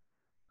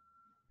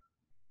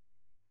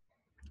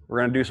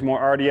 We're gonna do some more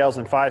RDLs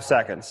in 5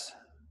 seconds.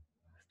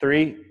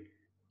 3,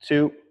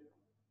 2,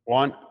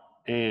 1,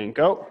 and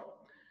go.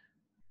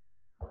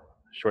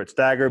 Short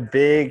stagger,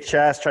 big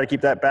chest. Try to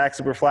keep that back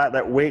super flat.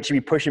 That weight should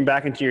be pushing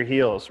back into your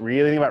heels.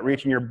 Really think about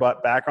reaching your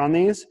butt back on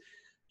these.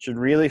 Should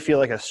really feel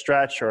like a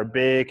stretch or a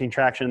big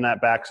contraction in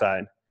that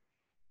backside.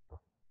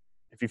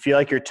 If you feel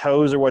like your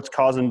toes are what's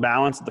causing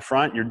balance at the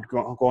front, you're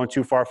going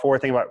too far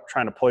forward, think about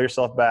trying to pull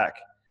yourself back.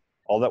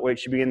 All that weight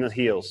should be in the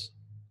heels.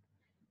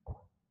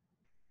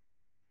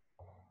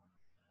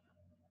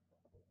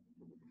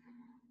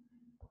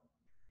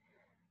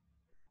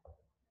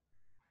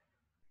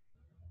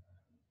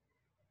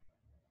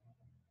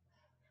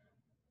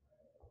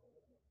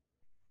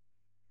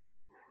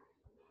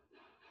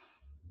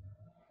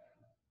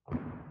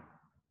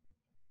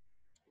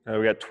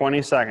 We got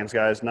 20 seconds,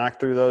 guys. Knock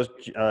through those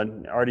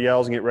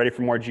RDLs and get ready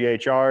for more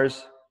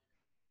GHRs.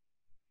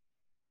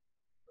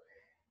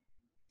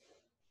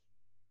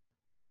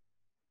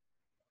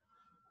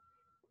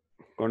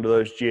 Going to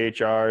those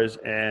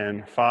GHRs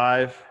and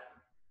 5,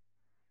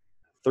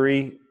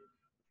 3,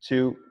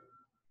 2,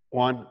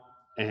 1,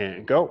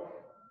 and go.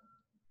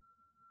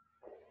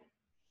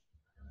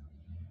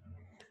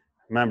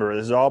 Remember,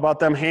 this is all about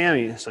them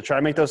hammies, so try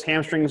to make those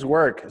hamstrings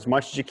work as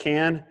much as you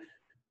can.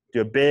 Do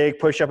a big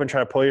push-up and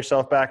try to pull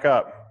yourself back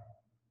up.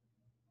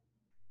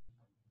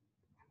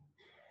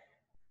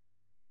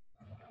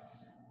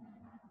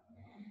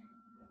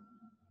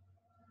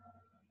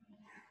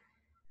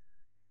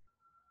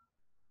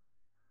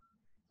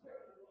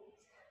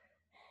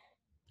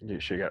 We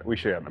should have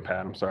gotten a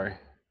pad, I'm sorry.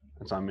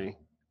 That's on me.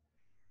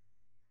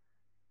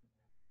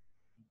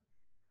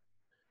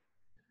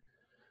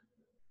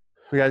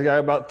 We guys got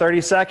about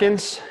 30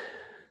 seconds.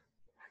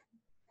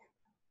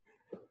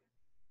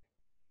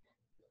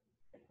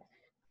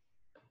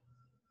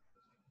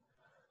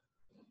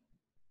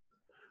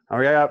 All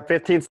right, we got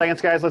 15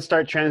 seconds, guys. Let's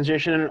start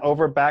transitioning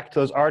over back to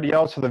those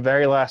RDLs for the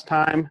very last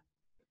time.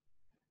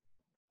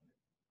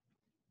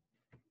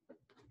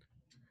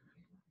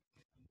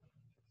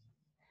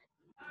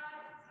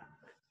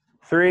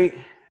 Three,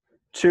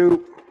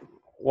 2,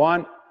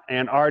 1,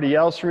 and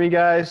RDLs for me,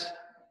 guys.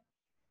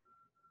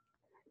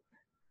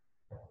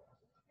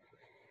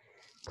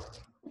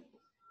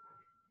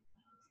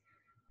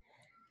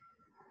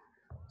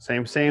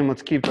 Same.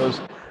 Let's keep those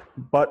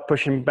butt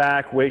pushing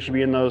back. Weight should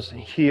be in those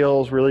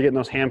heels, really getting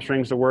those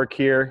hamstrings to work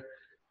here.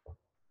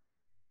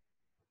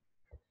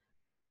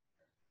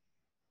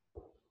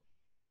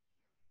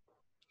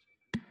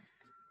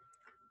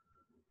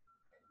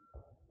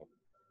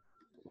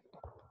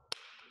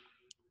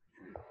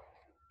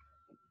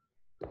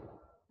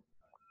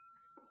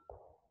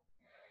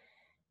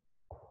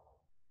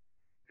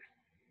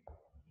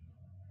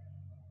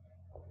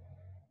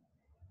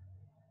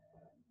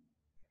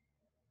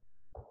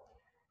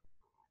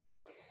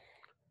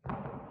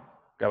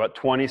 Got about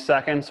 20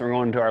 seconds. We're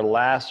going to our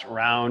last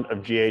round of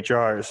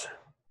GHRs.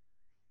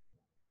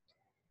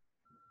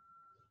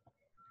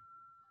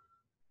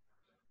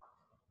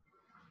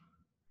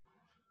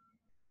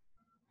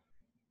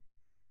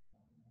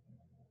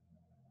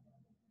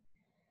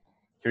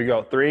 Here we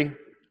go. 3,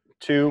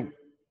 2,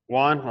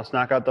 1. Let's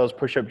knock out those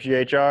push-up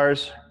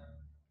GHRs.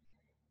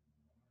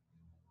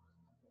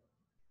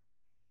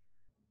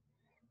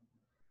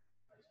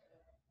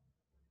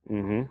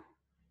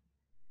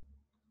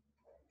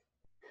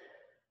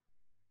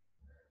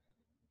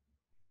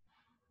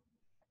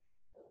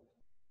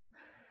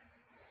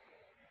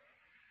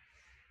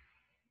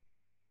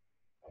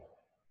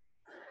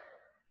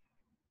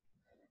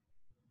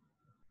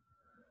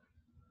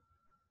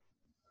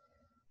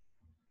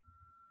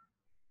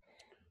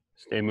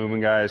 Stay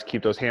moving, guys.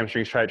 Keep those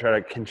hamstrings. Try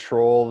to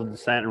control the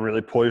descent and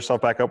really pull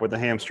yourself back up with the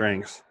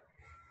hamstrings.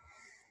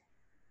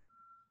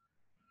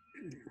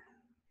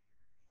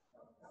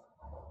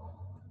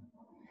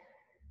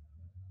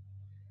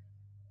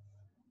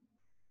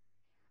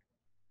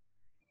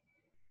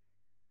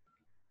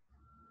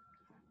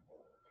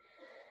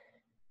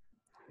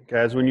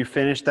 Guys, when you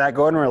finish that,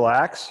 go ahead and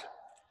relax.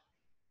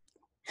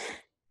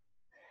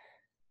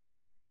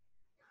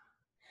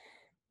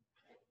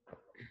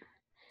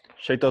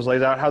 Shake those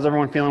legs out. How's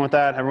everyone feeling with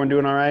that? Everyone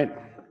doing all right?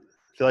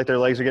 Feel like their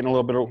legs are getting a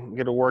little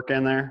bit of work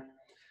in there?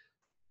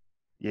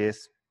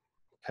 Yes.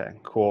 Okay,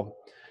 cool.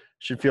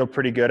 Should feel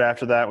pretty good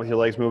after that with your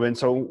legs moving.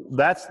 So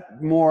that's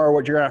more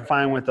what you're gonna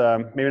find with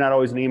maybe not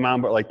always an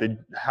EMOM, but like the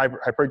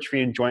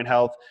hypertrophy and joint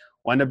health.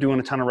 We'll end up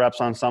doing a ton of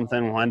reps on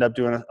something. We'll end up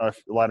doing a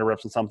lot of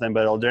reps on something,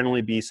 but it'll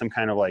generally be some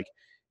kind of like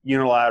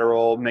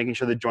unilateral, making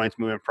sure the joint's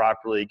moving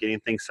properly, getting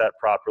things set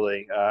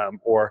properly,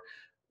 or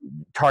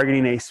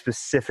targeting a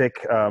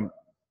specific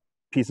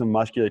piece of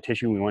muscular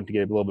tissue we want to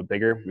get a little bit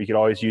bigger. We could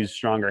always use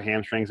stronger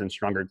hamstrings and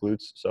stronger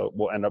glutes, so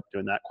we'll end up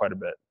doing that quite a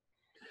bit.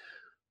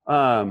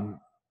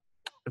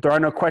 if there are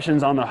no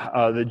questions on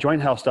the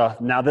joint health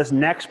stuff, now this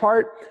next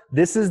part,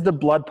 this is the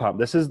blood pump.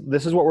 This is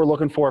what we're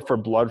looking for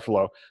blood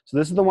flow. So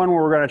this is the one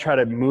where we're going to try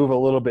to move a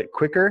little bit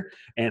quicker,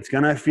 and it's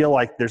going to feel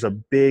like there's a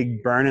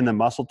big burn in the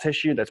muscle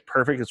tissue. That's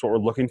perfect. That's what we're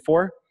looking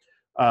for.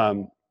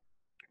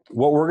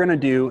 What we're going to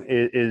do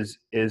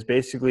is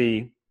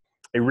basically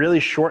a really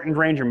shortened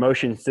range of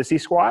motion sissy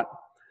squat,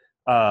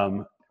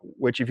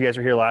 which if you guys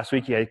were here last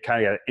week, you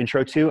kind of got an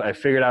intro to. I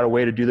figured out a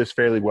way to do this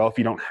fairly well if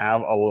you don't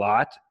have a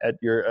lot at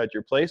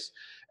your place.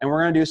 And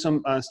we're going to do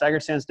some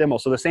staggered stance demo.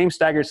 So the same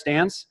staggered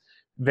stance,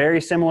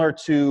 very similar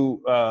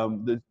to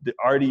the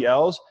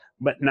RDLs,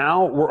 but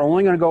now we're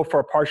only going to go for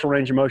a partial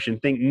range of motion.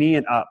 Think knee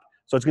and up.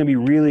 So it's going to be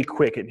really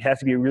quick. It has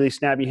to be a really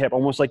snappy hip,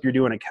 almost like you're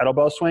doing a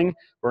kettlebell swing.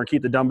 We're going to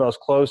keep the dumbbells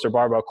close or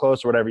barbell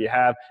close or whatever you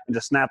have, and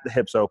just snap the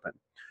hips open.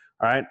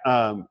 All right.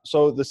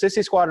 So the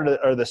sissy squat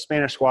or the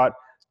Spanish squat,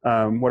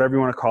 whatever you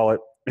want to call it.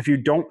 If you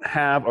don't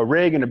have a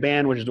rig and a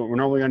band, which is what we're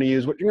normally going to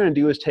use, what you're going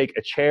to do is take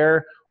a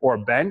chair or a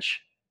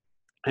bench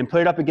and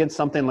put it up against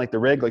something like the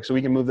rig, like so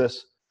we can move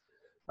this.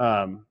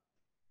 I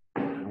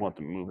want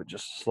to move it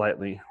just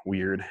slightly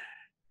weird,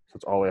 so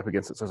it's all the way up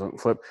against it so it doesn't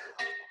flip.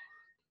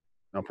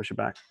 I'll push it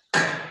back.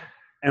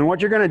 And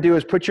what you're going to do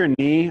is put your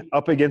knee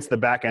up against the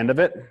back end of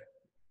it,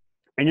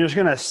 and you're just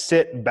going to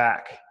sit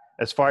back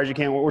as far as you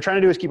can. What we're trying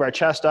to do is keep our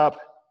chest up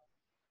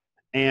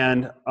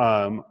and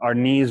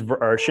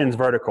our shins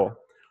vertical.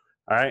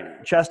 All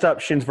right, chest up,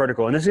 shins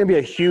vertical. And this is going to be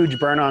a huge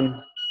burn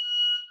on,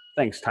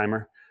 thanks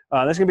timer.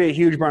 This is going to be a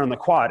huge burn on the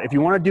quad. If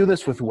you want to do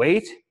this with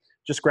weight,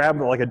 just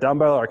grab like a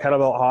dumbbell or a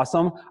kettlebell,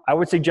 awesome. I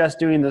would suggest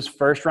doing this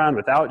first round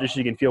without, just so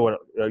you can feel what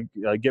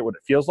get what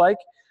it feels like.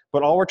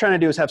 But all we're trying to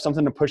do is have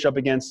something to push up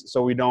against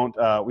so we don't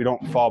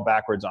fall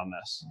backwards on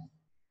this.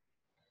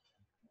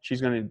 She's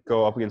going to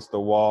go up against the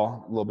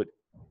wall a little bit.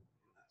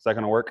 Is that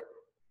going to work?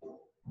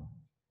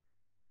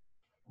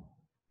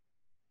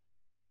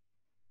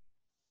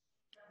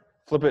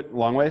 Flip it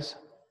long ways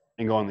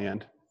and go on the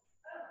end.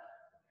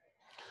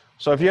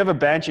 So if you have a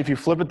bench, if you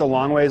flip it the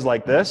long ways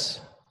like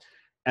this,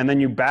 and then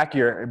you back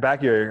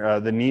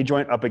the knee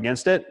joint up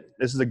against it,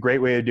 this is a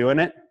great way of doing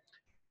it.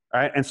 All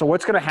right, and so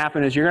what's going to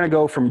happen is you're going to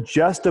go from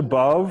just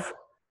above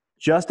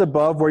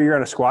where you're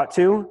going to squat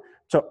to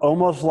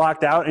almost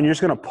locked out, and you're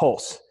just going to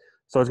pulse.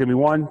 So it's going to be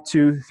 1,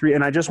 2, 3,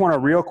 and I just want a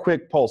real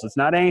quick pulse. It's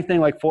not anything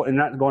like full, and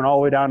not going all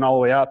the way down and all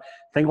the way up.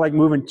 Think like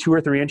moving 2 or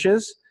 3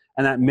 inches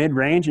and that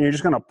mid-range, and you're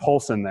just going to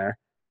pulse in there.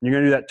 You're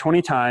going to do that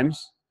 20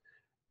 times,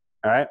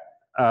 all right?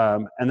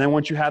 And then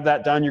once you have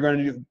that done, you're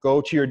going to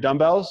go to your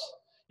dumbbells.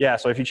 Yeah,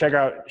 so if you check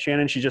out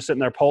Shannon, she's just sitting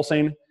there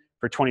pulsing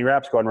for 20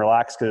 reps. Go ahead and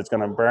relax because it's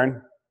going to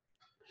burn.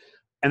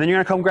 And then you're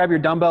going to come grab your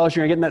dumbbells.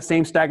 You're going to get in that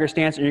same stagger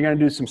stance, and you're going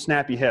to do some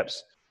snappy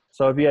hips.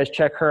 So if you guys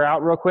check her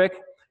out real quick,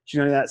 she's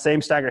going to do that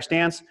same stagger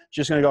stance.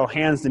 She's just going to go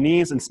hands to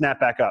knees and snap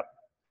back up.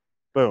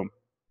 Boom.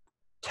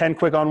 10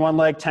 quick on one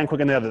leg, 10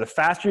 quick on the other. The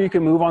faster you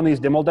can move on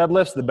these Dimmel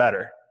deadlifts, the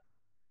better.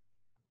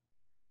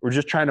 We're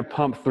just trying to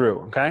pump through,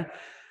 okay?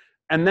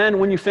 And then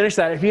when you finish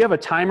that, if you have a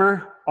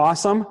timer,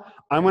 awesome.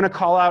 I'm going to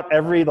call out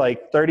every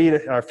like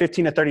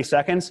 15 to 30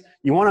 seconds.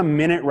 You want a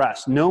minute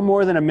rest. No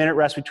more than a minute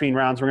rest between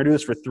rounds. We're going to do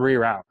this for 3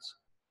 rounds.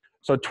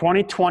 So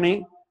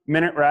 20-20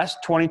 minute rest,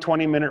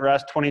 20-20 minute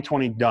rest,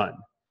 20-20 done.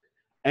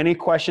 Any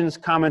questions,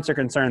 comments, or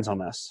concerns on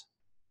this?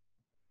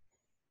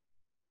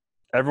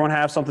 Everyone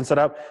have something set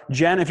up?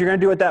 Jen, if you're going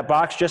to do it with that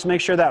box, just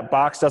make sure that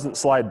box doesn't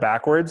slide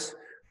backwards.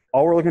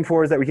 All we're looking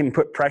for is that we can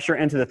put pressure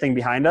into the thing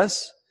behind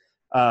us.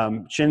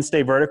 Shins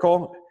stay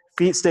vertical.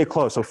 Feet stay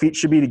close. So feet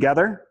should be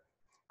together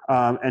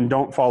and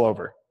don't fall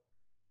over.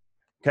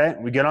 Okay,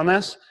 we good on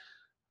this?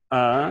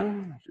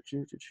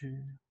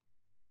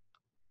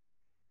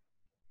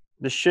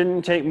 This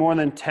shouldn't take more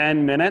than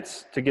 10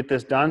 minutes to get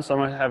this done. So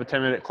I'm going to have a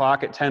 10-minute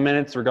clock at 10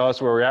 minutes. Regardless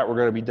of where we're at, we're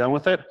going to be done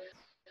with it.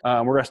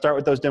 We're going to start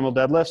with those Dimmel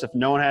deadlifts. If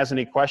no one has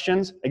any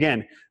questions,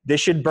 again, this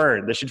should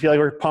burn. This should feel like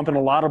we're pumping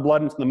a lot of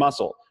blood into the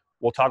muscle.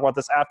 We'll talk about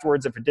this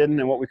afterwards if it didn't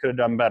and what we could have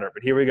done better.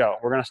 But here we go.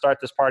 We're going to start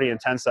this party in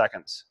 10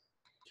 seconds.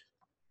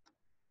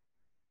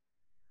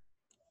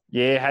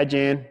 Yeah, hi,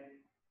 Jan.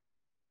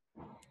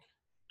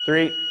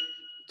 3,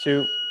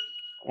 2,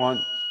 1,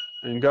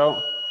 and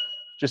go.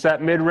 Just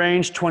that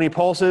mid-range, 20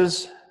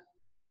 pulses.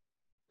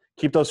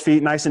 Keep those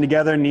feet nice and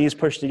together, knees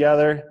pushed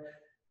together,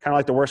 kind of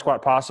like the worst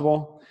squat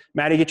possible.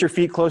 Maddie, get your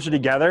feet closer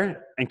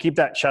together and keep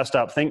that chest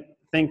up. Think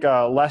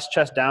less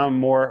chest down,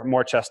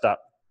 more chest up.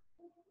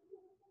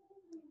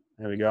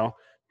 There we go.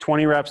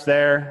 20 reps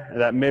there,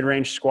 that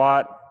mid-range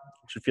squat.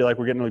 Should feel like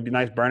we're getting a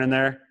nice burn in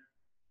there.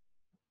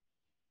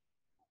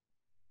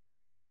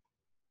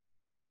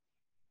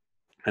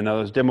 And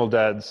those Dimmel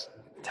deads,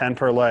 10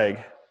 per leg.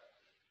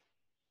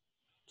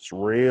 Just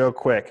real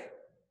quick.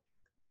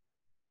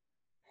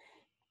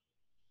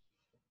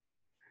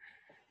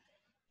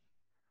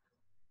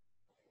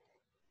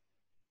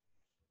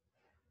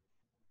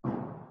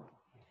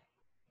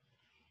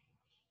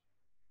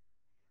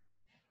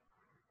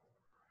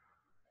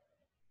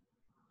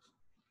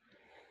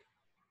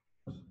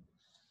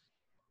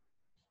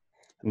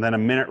 And then a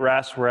minute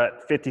rest. We're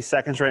at 50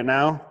 seconds right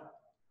now.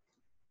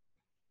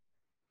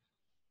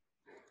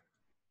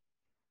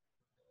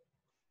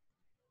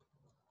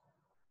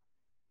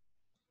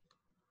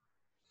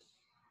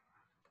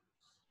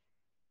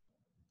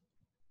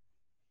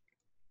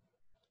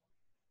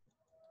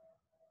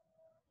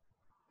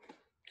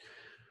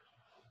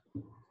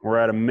 We're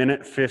at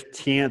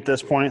 1:15 at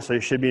this point, so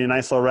it should be a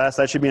nice little rest.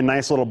 That should be a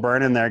nice little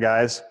burn in there,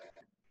 guys.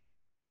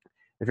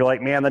 If you're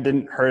like, man, that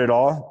didn't hurt at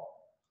all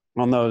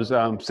on those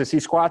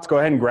sissy squats, go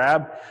ahead and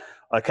grab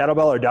a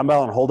kettlebell or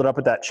dumbbell and hold it up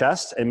at that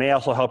chest. It may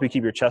also help you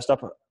keep your chest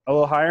up a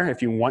little higher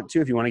if you want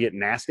to get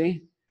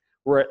nasty.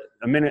 We're at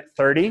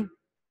 1:30.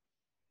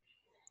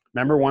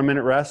 Remember, 1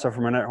 minute rest. So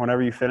for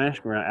whenever you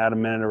finish, we're going to add a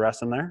minute of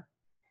rest in there.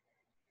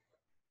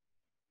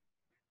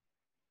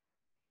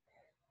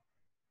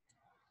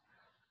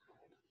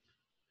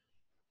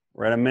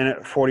 We're at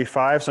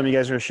 1:45. Some of you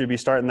guys should be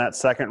starting that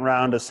second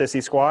round of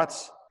sissy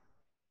squats.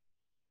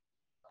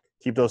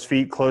 Keep those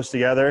feet close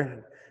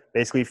together.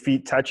 Basically,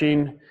 feet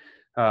touching,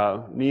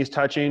 knees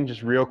touching,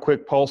 just real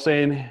quick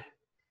pulsing.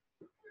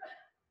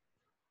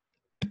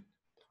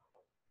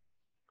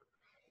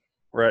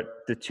 We're at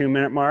the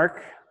 2-minute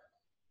mark.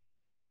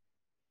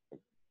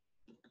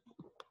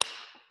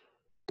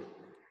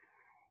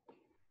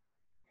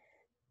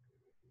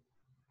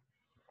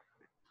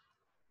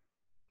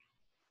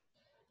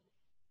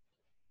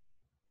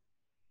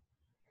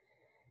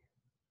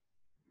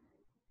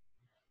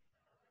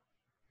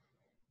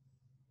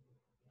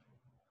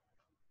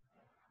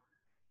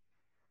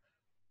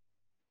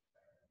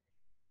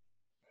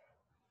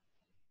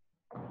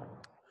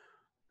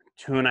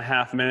 Two and a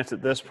half minutes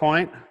at this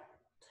point.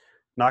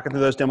 Knocking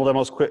through those dimble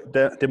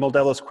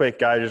deadlifts quick,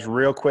 guys. Just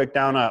real quick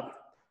down up.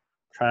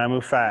 Trying to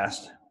move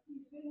fast.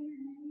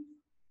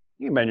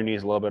 You can bend your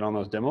knees a little bit on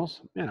those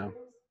dimmels. Yeah,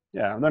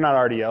 they're not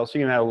RDL, so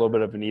you can have a little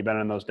bit of a knee bend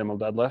on those dimble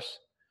deadlifts.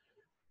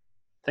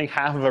 I think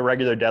half of a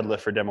regular deadlift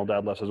for dimble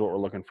deadlifts is what we're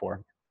looking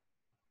for.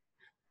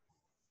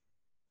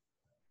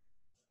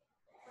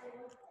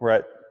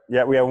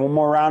 We have one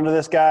more round of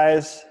this,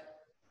 guys.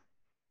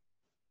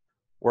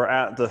 We're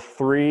at the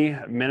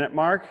 3-minute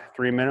mark.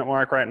 3-minute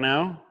mark right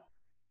now.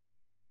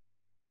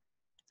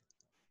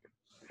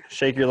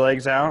 Shake your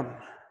legs out.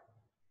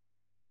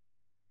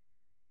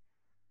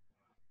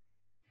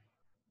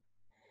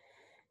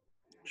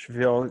 Should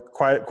feel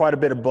quite a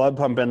bit of blood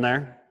pump in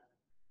there.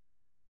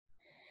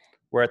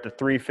 We're at the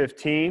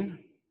 3:15.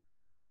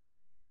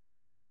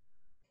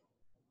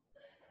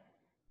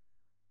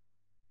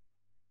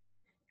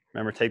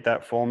 Remember, take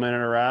that full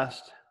minute of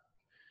rest.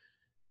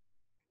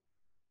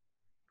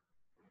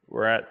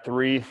 We're at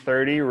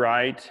 3:30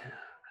 right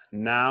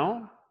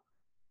now.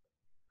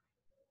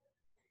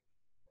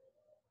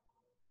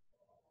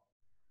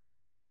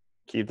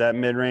 Keep that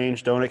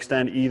mid-range. Don't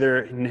extend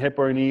either hip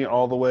or knee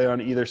all the way on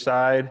either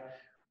side.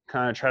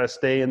 Kind of try to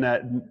stay in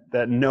that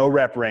no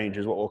rep range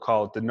is what we'll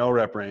call it, the no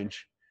rep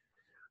range.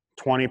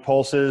 20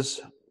 pulses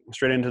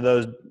straight into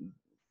those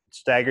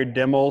staggered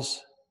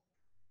dimmels.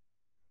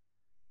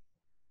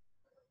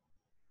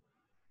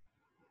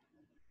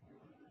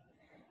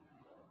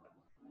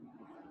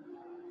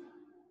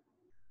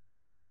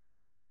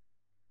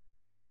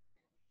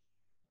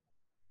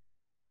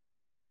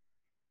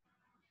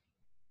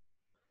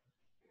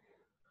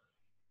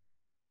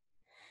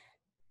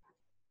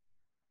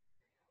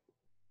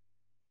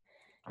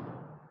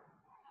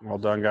 Well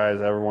done,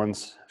 guys.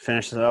 Everyone's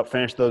finishing up.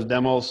 Finish those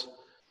demos.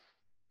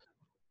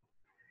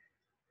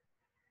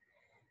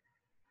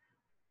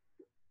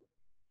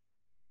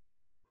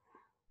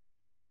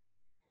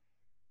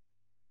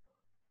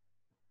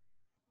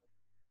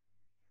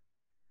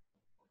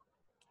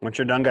 Once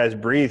you're done, guys,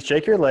 breathe.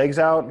 Shake your legs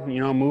out.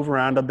 Move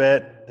around a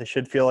bit. They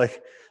should feel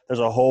like there's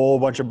a whole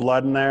bunch of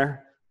blood in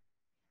there.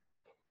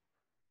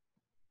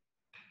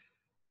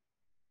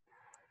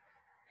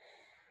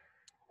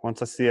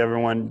 Once I see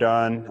everyone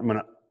done, I'm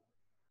gonna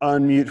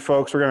unmute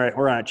folks. We're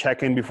gonna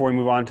check in before we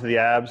move on to the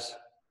abs.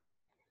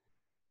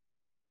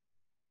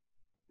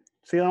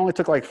 See, it only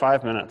took like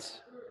 5 minutes.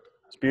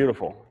 It's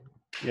beautiful.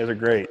 You guys are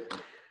great.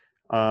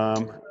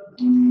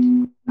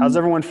 How's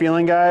everyone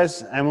feeling,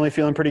 guys? Emily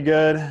feeling pretty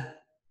good?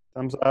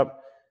 Thumbs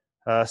up.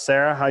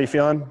 Sarah, how you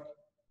feeling?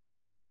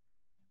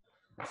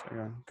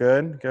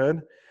 Good.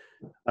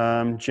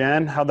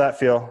 Jen, how'd that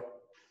feel?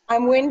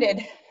 I'm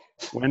winded.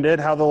 Winded?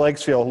 How the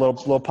legs feel? A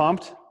little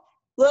pumped?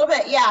 A little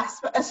bit, yeah,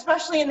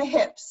 especially in the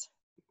hips.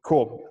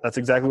 Cool. That's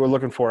exactly what we're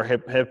looking for.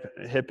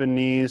 Hip and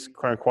knees,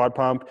 kind of quad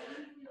pump.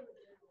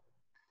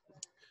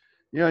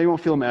 Yeah, you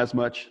won't feel them as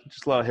much.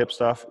 Just a lot of hip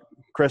stuff.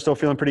 Crystal,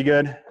 feeling pretty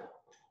good?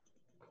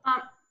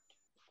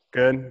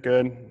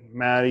 Good.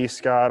 Maddie,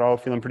 Scott, all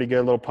feeling pretty good.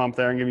 A little pump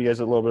there and give you guys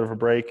a little bit of a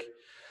break.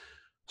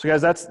 So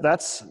guys,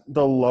 that's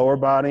the lower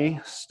body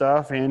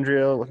stuff.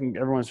 Andrea,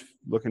 everyone's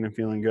looking and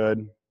feeling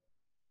good.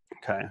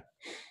 Okay.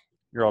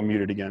 You're all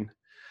muted again.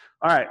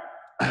 All right.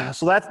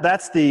 So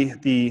that's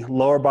the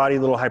lower body,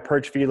 little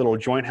hypertrophy, little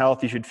joint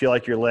health. You should feel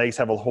like your legs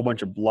have a whole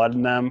bunch of blood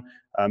in them,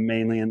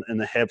 mainly in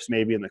the hips,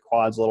 maybe in the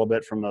quads a little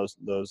bit from those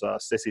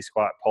sissy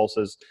squat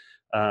pulses.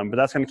 But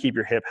that's going to keep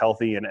your hip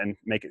healthy and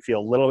make it feel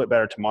a little bit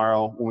better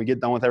tomorrow. When we get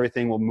done with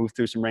everything, we'll move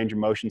through some range of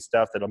motion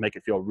stuff that'll make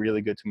it feel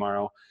really good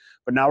tomorrow.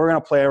 But now we're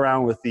going to play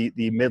around with the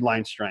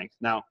midline strength.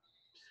 Now,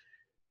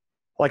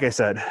 like I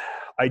said,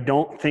 I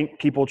don't think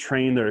people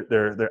train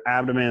their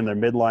abdomen and their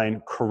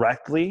midline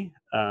correctly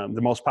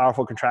The most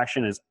powerful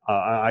contraction is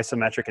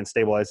isometric and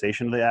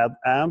stabilization of the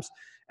abs.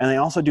 And they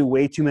also do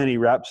way too many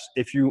reps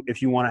if you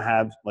want to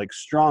have like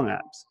strong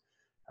abs.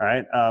 All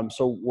right.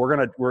 So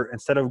we're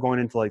instead of going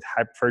into like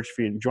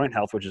hypertrophy and joint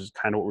health, which is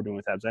kind of what we're doing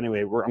with abs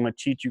anyway, I'm going to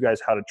teach you guys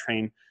how to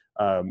train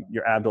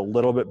your abs a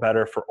little bit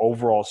better for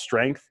overall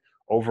strength,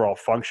 overall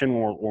function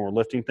when we're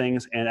lifting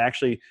things, and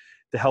actually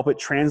to help it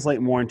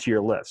translate more into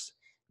your lifts.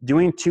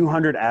 Doing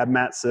 200 ab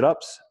mat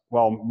sit-ups,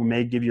 while we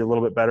may give you a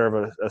little bit better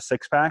of a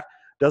six-pack,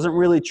 doesn't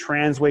really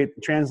translate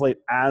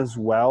as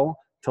well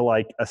to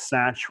like a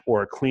snatch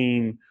or a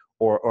clean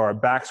or a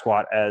back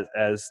squat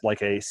as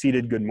like a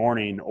seated good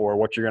morning, or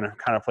what you're going to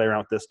kind of play around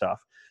with this stuff.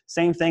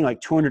 Same thing,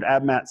 like 200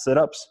 ab mat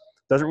sit-ups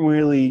doesn't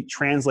really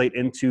translate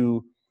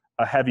into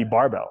a heavy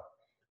barbell,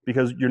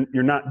 because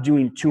you're not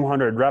doing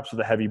 200 reps with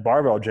a heavy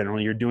barbell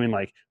generally. You're doing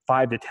like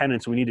 5 to 10,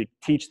 and so we need to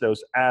teach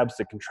those abs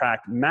to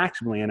contract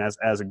maximally and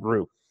as a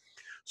group.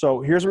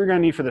 So here's what we're going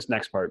to need for this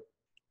next part.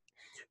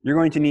 You're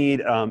going to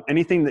need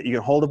anything that you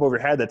can hold up over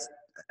your head that's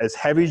as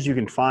heavy as you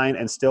can find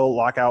and still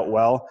lock out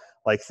well.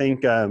 Like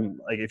think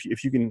like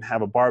if you can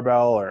have a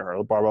barbell or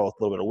a barbell with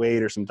a little bit of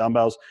weight or some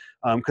dumbbells,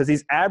 because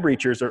these ab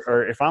reachers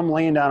are if I'm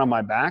laying down on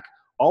my back,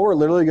 all we're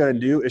literally going to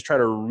do is try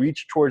to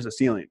reach towards the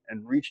ceiling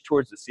and reach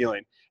towards the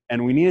ceiling.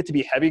 And we need it to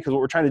be heavy, because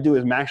what we're trying to do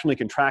is maximally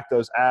contract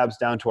those abs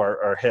down to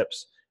our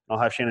hips. I'll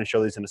have Shannon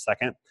show these in a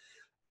second.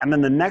 And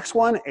then the next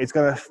one, it's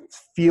going to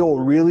feel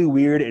really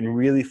weird and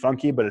really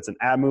funky, but it's an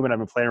ab movement I've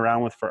been playing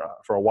around with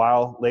for a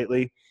while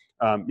lately.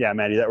 Yeah,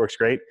 Maddie, that works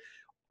great.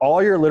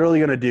 All you're literally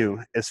going to do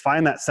is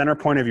find that center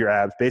point of your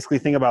abs. Basically,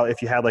 think about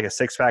if you had like a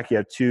six-pack, you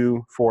have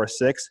 2, 4,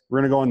 6. We're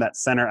going to go in that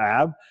center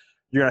ab.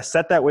 You're going to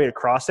set that weight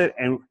across it,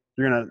 and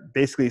you're going to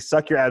basically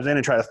suck your abs in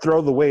and try to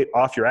throw the weight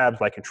off your abs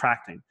by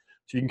contracting.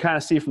 So you can kind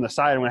of see from the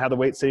side, I'm going to have the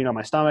weight sitting on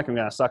my stomach. I'm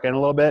going to suck in a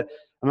little bit.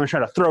 I'm going to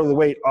try to throw the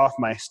weight off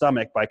my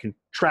stomach by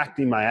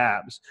contracting my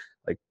abs,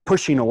 like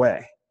pushing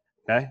away,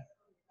 okay?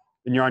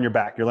 And you're on your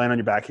back. You're laying on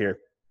your back here.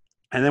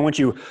 And then once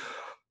you,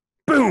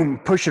 boom,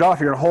 push it off,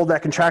 you're going to hold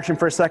that contraction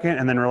for a second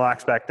and then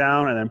relax back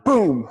down, and then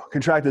boom,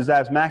 contract those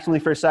abs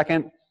maximally for a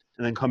second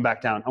and then come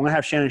back down. I'm going to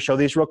have Shannon show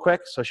these real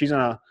quick. So she's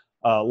going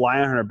to lie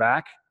on her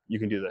back. You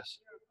can do this.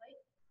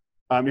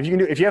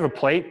 If you have a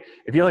plate,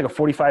 if you have like a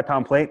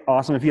 45-pound plate,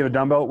 awesome. If you have a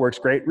dumbbell, it works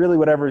great. Really,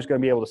 whatever is going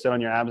to be able to sit on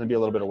your abs and be a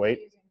little bit of weight.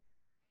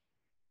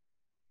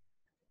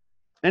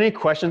 Any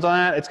questions on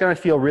that? It's going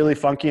to feel really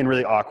funky and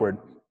really awkward.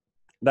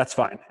 That's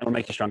fine. It'll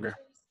make you stronger.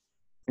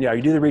 Yeah,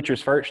 you do the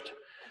reachers first.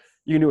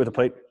 You can do it with a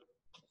plate.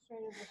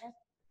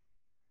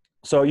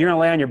 So you're going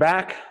to lay on your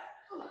back,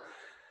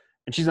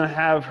 and she's going to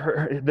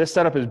have this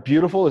setup is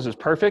beautiful. This is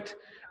perfect.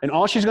 And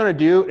all she's going to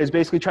do is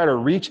basically try to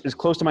reach as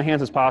close to my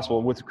hands as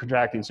possible with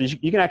contracting. So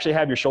you can actually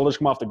have your shoulders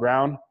come off the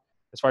ground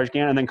as far as you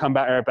can, and then come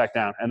back right back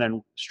down, and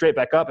then straight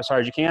back up as far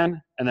as you can,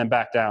 and then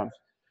back down,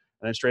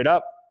 and then straight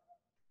up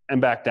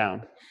and back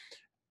down.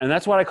 And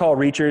that's what I call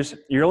reachers.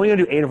 You're only going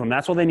to do 8 of them.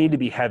 That's why they need to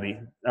be heavy.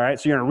 All right.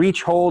 So you're going to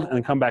reach, hold, and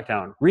then come back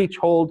down. Reach,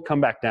 hold, come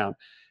back down.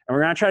 And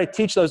we're going to try to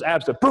teach those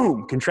abs to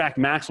boom, contract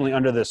maximally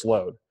under this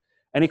load.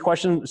 Any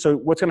questions? So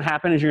what's going to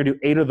happen is you're going to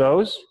do 8 of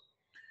those.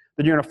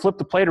 Then you're going to flip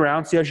the plate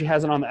around, see how she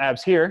has it on the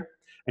abs here.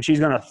 And she's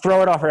going to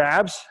throw it off her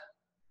abs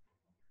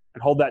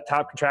and hold that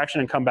top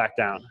contraction and come back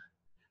down.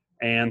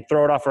 And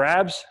throw it off her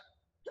abs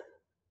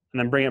and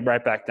then bring it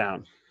right back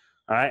down.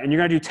 All right. And you're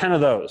going to do 10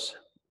 of those.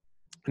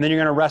 And then you're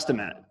going to rest a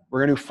minute. We're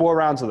going to do 4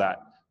 rounds of that.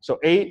 So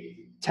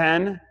 8,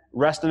 10,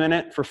 rest a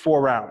minute for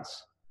 4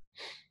 rounds.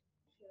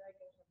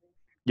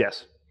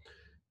 Yes.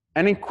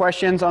 Any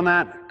questions on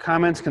that?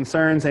 Comments,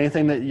 concerns,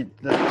 anything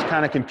that's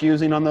kind of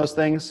confusing on those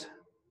things?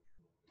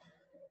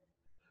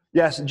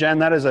 Yes, Jen,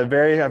 that is a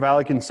very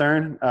valid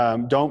concern.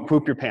 Don't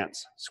poop your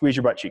pants. Squeeze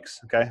your butt cheeks,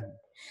 okay?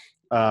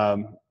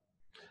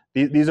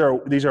 These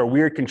are a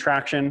weird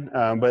contraction,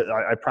 but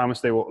I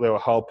promise they will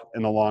help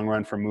in the long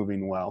run for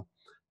moving well,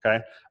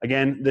 okay?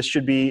 Again, this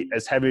should be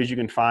as heavy as you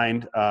can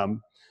find.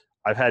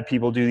 I've had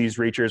people do these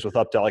reachers with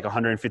up to like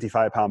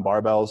 155-pound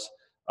barbells.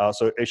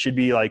 So it should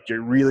be like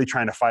you're really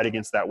trying to fight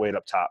against that weight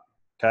up top,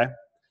 okay?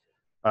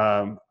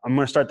 I'm going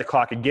to start the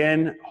clock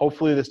again.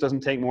 Hopefully this doesn't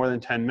take more than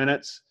 10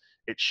 minutes.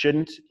 It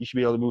shouldn't. You should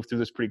be able to move through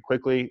this pretty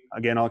quickly.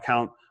 Again, I'll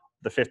count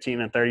the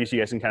 15 and 30 so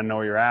you guys can kind of know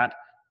where you're at.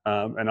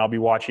 And I'll be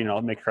watching and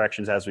I'll make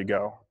corrections as we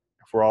go.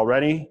 If we're all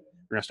ready,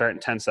 we're going to start in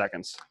 10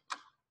 seconds.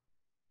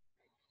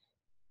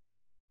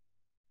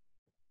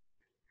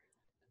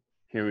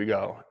 Here we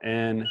go.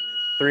 And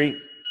 3,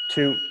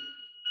 2,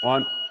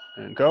 1,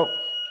 and go.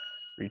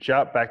 Reach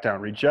up, back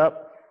down, reach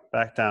up,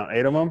 back down.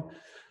 8 of them.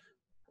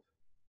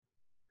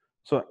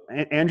 So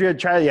Andrea,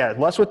 try,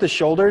 less with the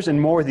shoulders and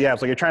more with the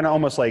abs. Like you're trying to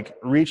almost like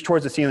reach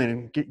towards the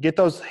ceiling and get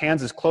those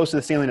hands as close to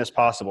the ceiling as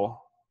possible.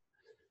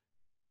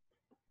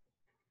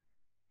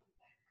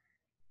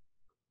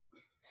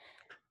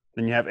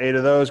 Then you have 8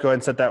 of those. Go ahead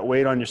and set that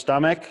weight on your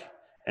stomach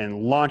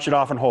and launch it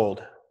off and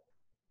hold.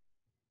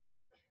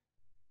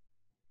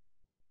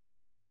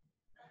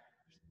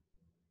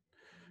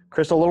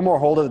 Crystal, a little more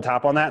hold at the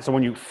top on that. So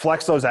when you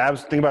flex those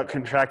abs, think about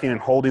contracting and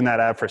holding that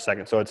ab for a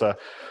second. So it's a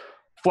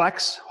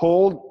flex,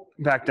 hold,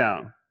 back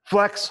down.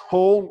 Flex,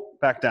 hold,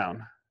 back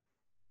down.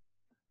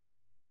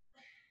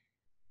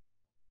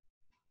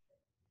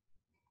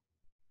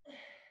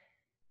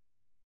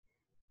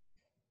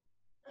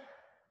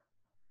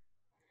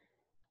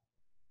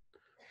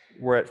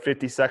 We're at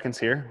 50 seconds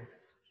here.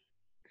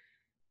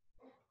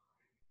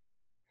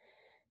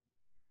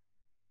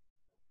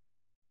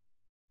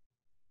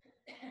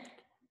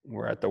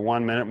 We're at the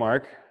 1 minute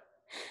mark.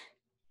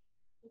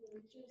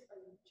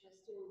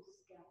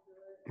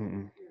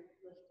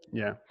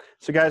 Yeah.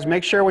 So guys,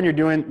 make sure when you're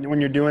doing the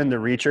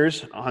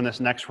reachers on this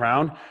next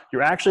round,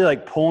 you're actually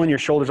like pulling your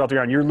shoulders off the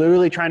ground. You're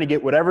literally trying to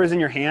get whatever is in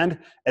your hand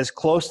as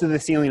close to the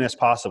ceiling as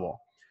possible.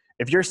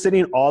 If you're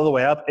sitting all the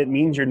way up, it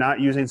means you're not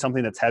using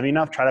something that's heavy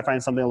enough. Try to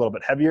find something a little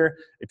bit heavier.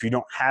 If you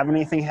don't have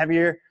anything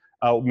heavier,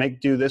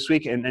 make do this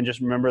week, and just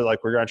remember,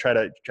 like, we're gonna try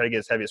to get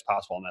as heavy as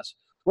possible on this.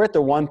 We're at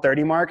the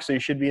 130 mark, so you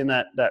should be in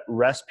that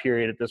rest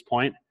period at this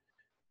point.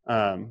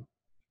 Don't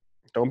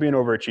be an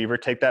overachiever.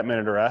 Take that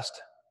minute of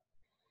rest.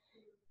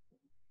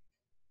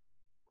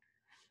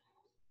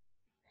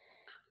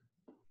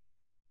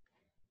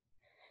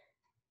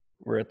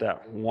 We're at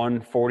that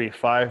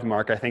 145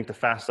 mark. I think the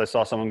fastest I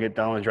saw someone get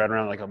done was right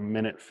around like a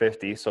minute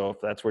 50. So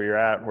if that's where you're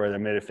at, we're at a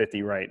minute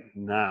 50 right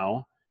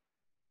now.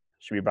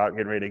 Should be about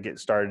getting ready to get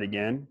started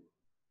again.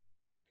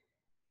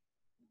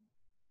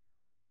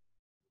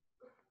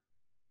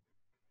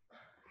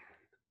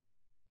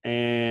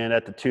 And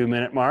at the 2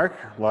 minute mark,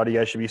 a lot of you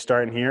guys should be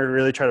starting here.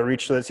 Really try to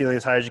reach that ceiling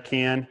as high as you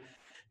can.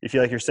 If you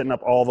feel like you're sitting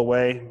up all the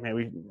way,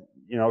 maybe,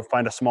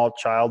 find a small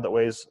child that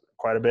weighs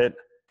quite a bit.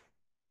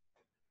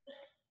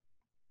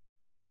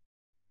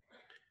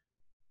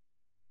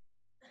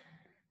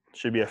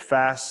 Should be a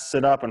fast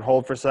sit up and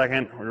hold for a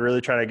second. We're really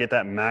trying to get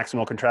that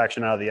maximal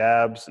contraction out of the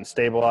abs and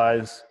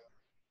stabilize.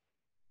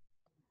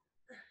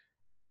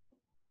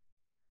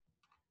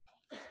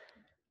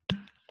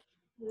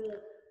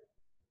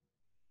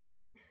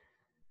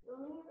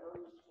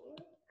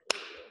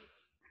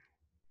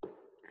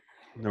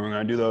 Then we're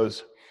going to do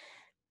those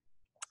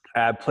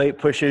ab plate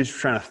pushes,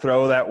 trying to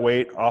throw that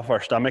weight off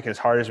our stomach as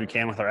hard as we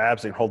can with our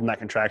abs and holding that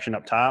contraction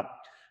up top.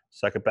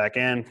 Suck it back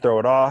in, throw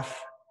it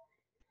off.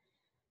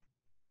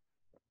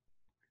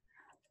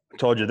 I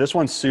told you, this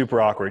one's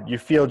super awkward. You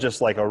feel just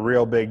like a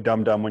real big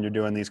dum-dum when you're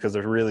doing these because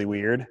they're really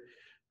weird.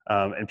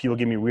 And people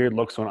give me weird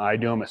looks when I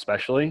do them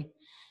especially.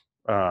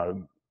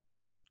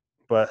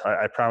 But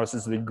I promise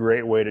this is a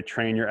great way to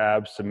train your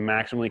abs to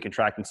maximally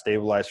contract and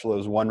stabilize for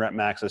those 1 rep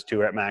maxes, 2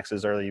 rep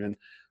maxes, or even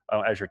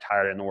as you're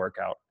tired in the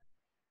workout.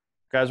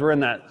 Guys, we're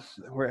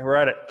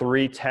right at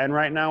 310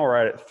 right now. We're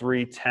right at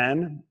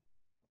 310.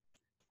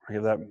 I'll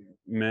give that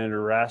minute of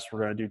rest. We're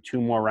going to do 2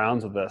 more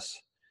rounds of this.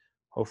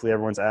 Hopefully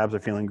everyone's abs are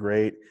feeling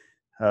great.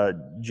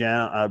 Jen,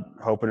 I'm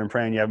hoping and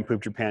praying you haven't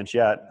pooped your pants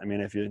yet. I mean,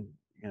 if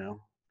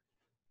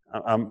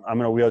I'm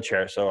in a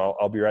wheelchair, so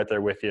I'll be right there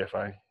with you if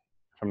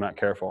I'm not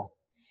careful.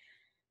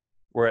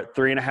 We're at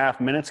 3.5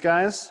 minutes,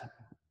 guys.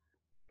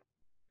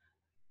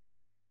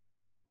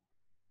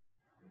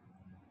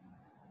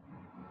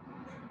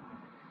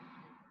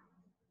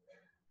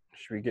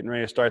 Should we getting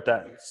ready to start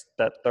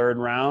that third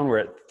round? We're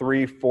at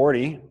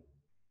 340.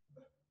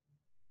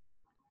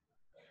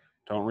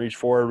 Don't reach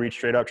forward, reach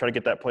straight up. Try to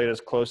get that plate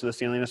as close to the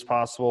ceiling as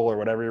possible or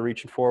whatever you're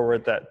reaching for. We're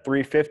at that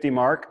 350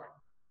 mark.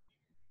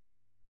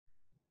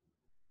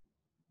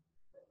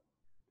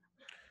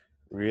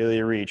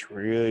 Really reach,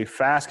 really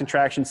fast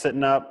contraction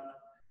sitting up.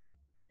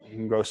 You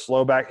can go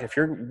slow back. If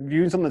you're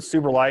using something that's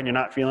super light and you're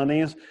not feeling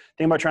these,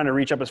 think about trying to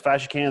reach up as fast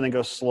as you can and then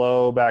go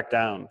slow back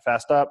down.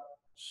 Fast up,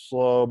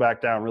 slow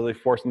back down. Really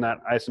forcing that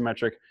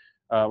isometric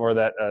or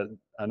that,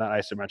 not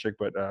isometric,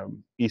 but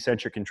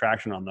eccentric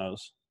contraction on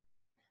those.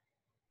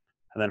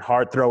 And then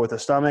hard throw with the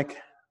stomach.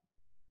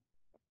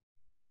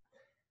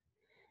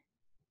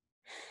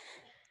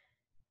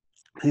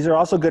 These are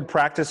also good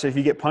practice if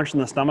you get punched in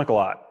the stomach a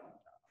lot.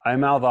 I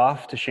mouth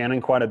off to Shannon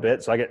quite a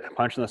bit, so I get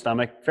punched in the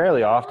stomach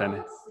fairly often.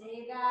 Don't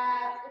say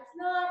that. It's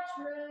not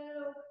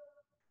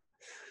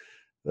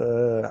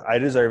true. I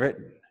deserve it.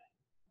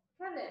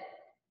 Kevin.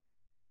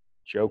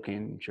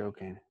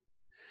 Joking.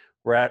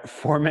 We're at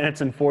 4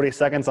 minutes and 40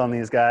 seconds on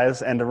these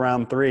guys, end of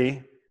round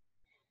 3.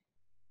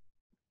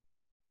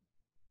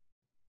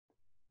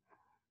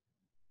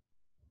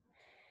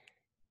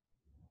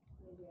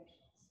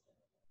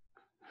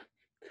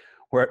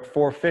 We're at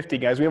 450,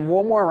 guys. We have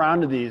 1 more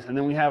round of these, and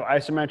then we have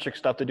isometric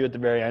stuff to do at the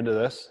very end of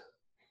this.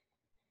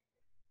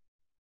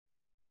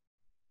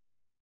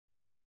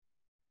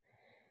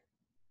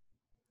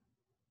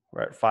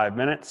 We're at 5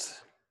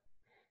 minutes.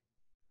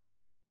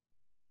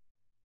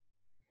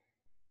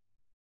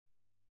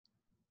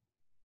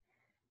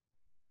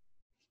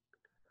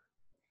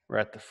 We're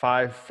at the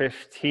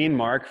 5:15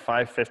 mark,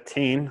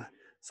 5:15.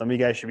 Some of you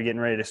guys should be getting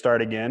ready to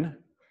start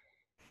again.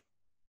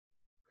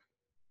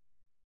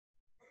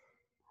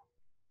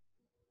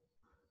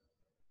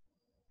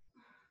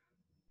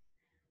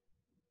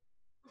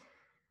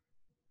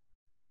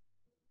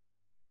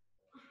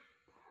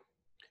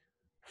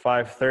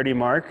 $5:30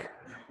 mark.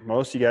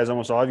 Most of you guys,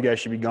 almost all of you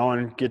guys should be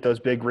going. Get those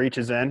big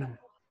reaches in.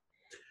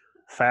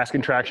 Fast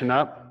contraction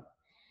up.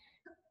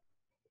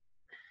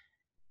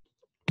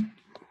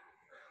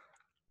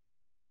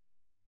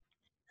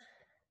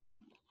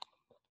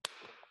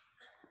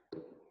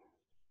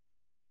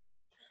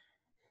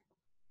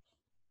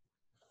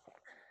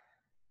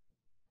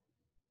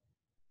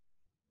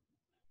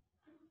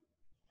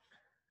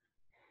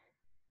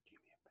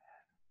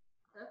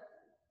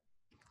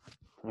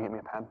 Can you get me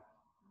a pad?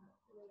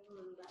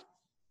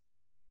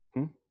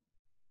 Hmm?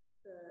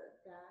 The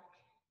back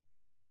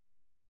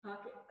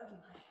pocket of my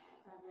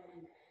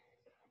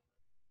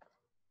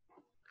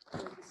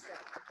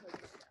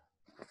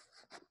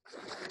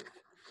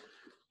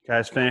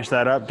Guys, finish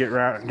that up. Get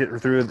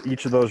through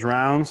each of those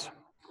rounds.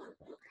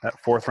 That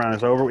fourth round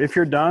is over. If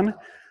you're done,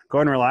 go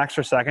ahead and relax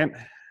for a second.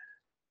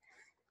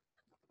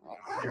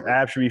 Your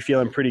abs should be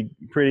feeling pretty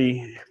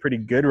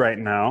good right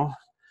now.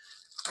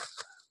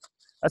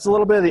 That's a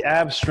little bit of the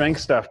ab strength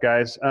stuff,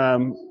 guys.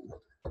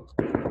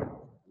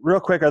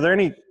 Real quick, are there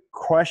any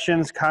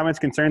questions, comments,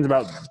 concerns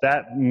about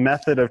that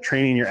method of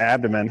training your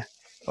abdomen?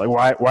 Like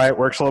why it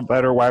works a little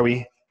better, why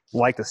we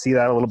like to see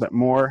that a little bit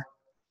more?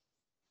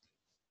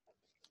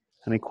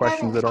 Any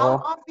questions at all?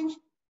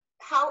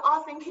 How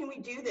often can we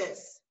do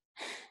this?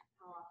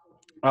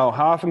 Oh,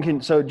 how often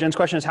can, so Jen's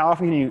question is how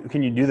often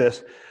can you do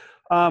this?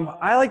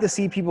 I like to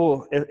see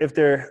people, if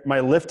they're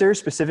my lifters,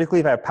 specifically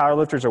if I have power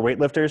lifters or weight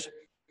lifters,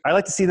 I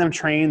like to see them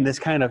train this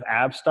kind of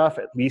ab stuff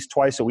at least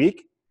twice a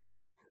week.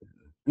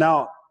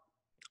 Now,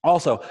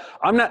 also,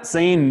 I'm not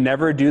saying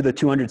never do the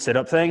 200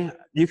 sit-up thing.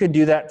 You can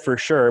do that for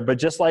sure, but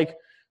just like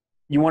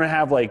you want to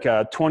have like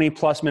 20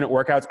 plus minute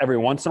workouts every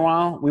once in a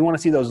while, we want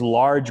to see those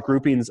large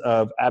groupings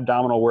of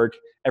abdominal work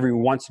every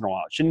once in a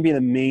while. It shouldn't be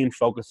the main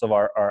focus of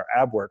our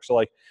ab work. So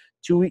like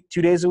 2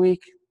 days a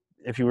week,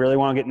 if you really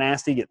want to get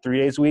nasty, get 3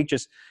 days a week,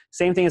 just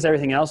same thing as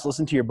everything else.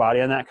 Listen to your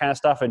body on that kind of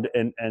stuff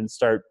and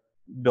start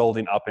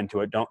building up into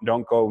it.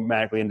 Don't go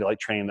magically into like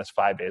training this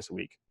 5 days a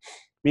week.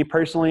 Me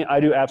personally, I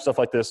do ab stuff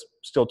like this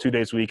still 2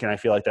 days a week, and I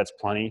feel like that's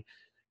plenty,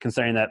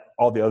 considering that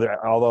all the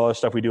other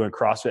stuff we do in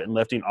CrossFit and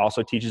lifting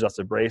also teaches us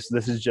to brace.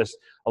 This is just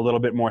a little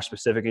bit more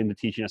specific into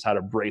teaching us how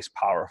to brace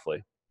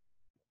powerfully.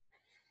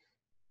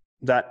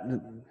 That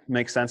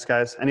makes sense,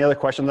 guys? Any other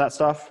questions on that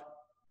stuff?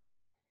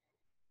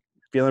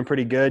 Feeling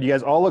pretty good. You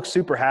guys all look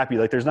super happy.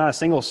 Like there's not a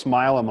single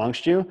smile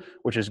amongst you,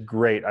 which is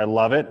great. I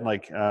love it.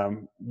 Like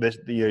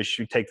you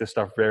should take this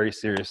stuff very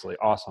seriously.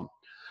 Awesome.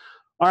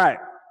 All right.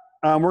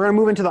 We're going to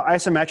move into the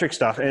isometric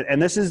stuff.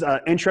 And this is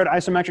intro to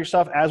isometric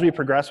stuff. As we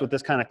progress with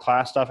this kind of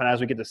class stuff and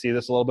as we get to see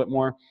this a little bit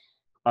more,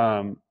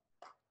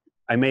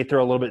 I may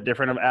throw a little bit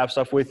different of ab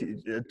stuff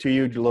to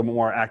you, do a little bit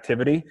more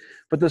activity.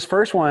 But this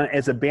first one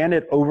is a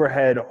banded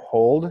overhead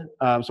hold.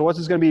 So what's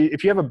this going to be?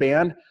 If you have a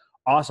band,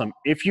 awesome.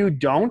 If you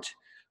don't,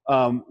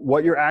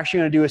 what you're actually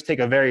going to do is take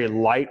a very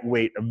light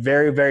weight, a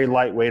very, very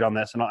light weight on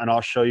this, and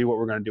I'll show you what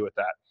we're going to do with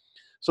that.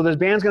 So this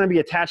band's going to be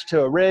attached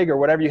to a rig or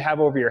whatever you have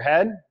over your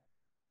head.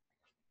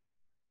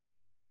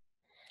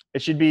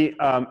 It should be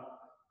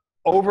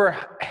over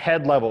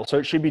head level. So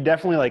it should be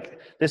definitely like,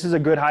 this is a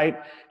good height.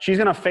 She's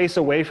going to face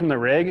away from the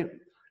rig.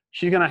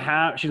 She's going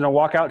to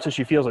walk out so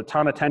she feels a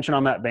ton of tension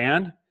on that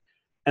band.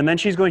 And then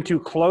she's going to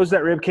close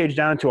that rib cage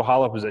down into a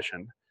hollow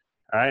position.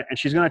 All right. And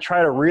she's going to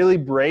try to really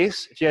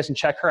brace. If you guys can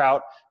check her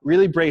out,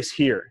 really brace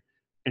here.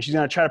 And she's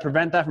going to try to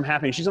prevent that from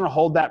happening. She's going to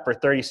hold that for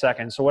 30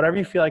 seconds. So whatever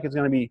you feel like is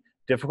going to be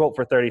difficult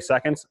for 30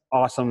 seconds,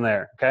 awesome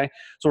there. Okay.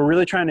 So we're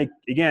really trying to,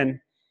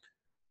 again,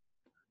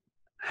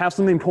 have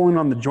something pulling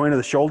on the joint of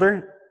the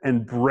shoulder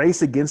and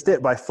brace against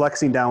it by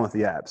flexing down with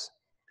the abs.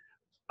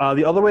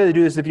 The other way to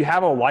do this, if you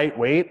have a light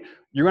weight,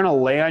 you're going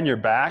to lay on your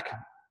back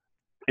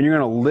and you're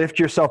going to lift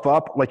yourself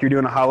up like you're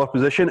doing a hollow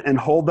position and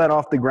hold that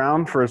off the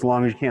ground for as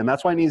long as you can.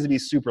 That's why it needs to be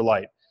super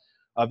light.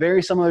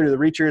 Very similar to the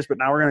reachers, but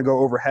now we're going to go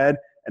overhead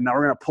and now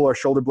we're going to pull our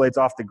shoulder blades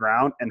off the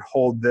ground and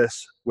hold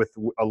this with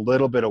a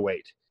little bit of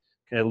weight.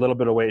 Okay, a little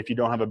bit of weight if you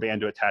don't have a band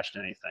to attach to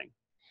anything.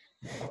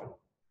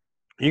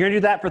 You're going to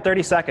do that for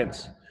 30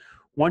 seconds.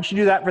 Once you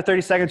do that for 30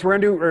 seconds, we're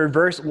going to do a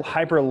reverse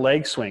hyper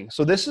leg swing.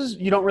 So this is,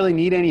 you don't really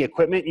need any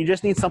equipment. You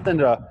just need something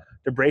to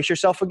brace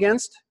yourself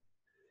against.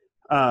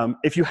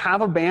 If you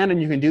have a band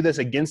and you can do this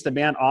against a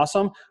band,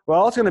 awesome.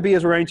 Well, all it's going to be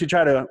is we're going to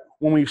try to,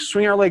 when we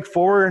swing our leg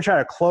forward, we're going to try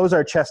to close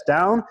our chest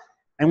down.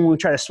 And when we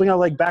try to swing our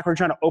leg back, we're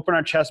trying to open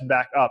our chest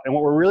back up. And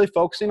what we're really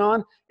focusing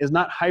on is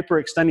not hyper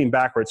extending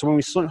backwards. So when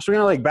we swing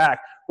our leg back,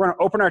 we're going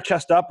to open our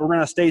chest up. We're going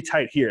to stay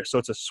tight here. So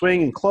it's a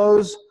swing and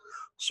close,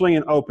 swing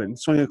and open,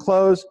 swing and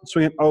close,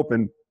 swing and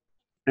open.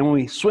 And when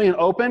we swing and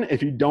open,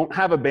 if you don't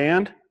have a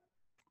band,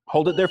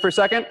 hold it there for a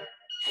second.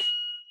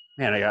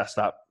 Man, I got to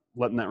stop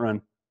letting that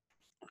run.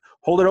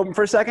 Hold it open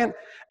for a second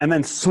and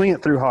then swing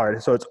it through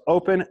hard. So it's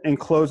open and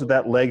close with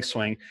that leg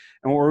swing.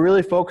 And what we're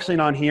really focusing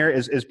on here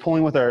is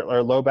pulling with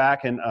our low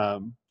back and our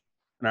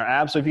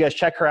abs. So if you guys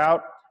check her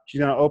out, she's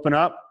going to open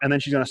up and then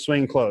she's going to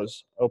swing and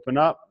close. Open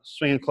up,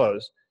 swing and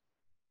close.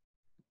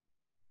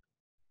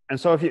 And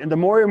so the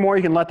more and more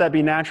you can let that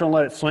be natural and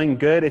let it swing,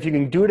 good. If you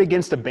can do it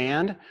against a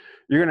band,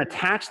 you're going to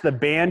attach the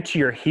band to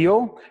your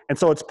heel. And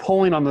so it's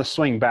pulling on the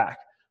swing back.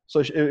 So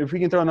if we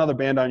can throw another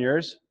band on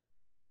yours.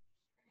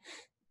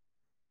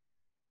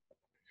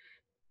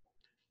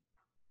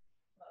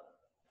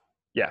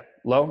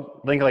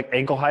 low. Think like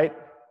ankle height.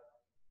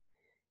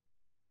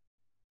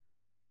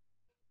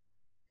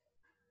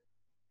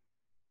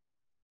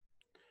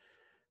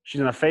 She's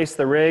gonna face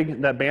the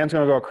rig. That band's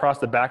gonna go across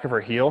the back of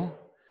her heel.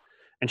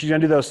 And she's gonna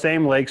do those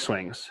same leg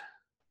swings.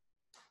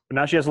 But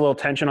now she has a little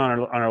tension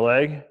on her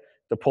leg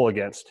to pull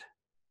against.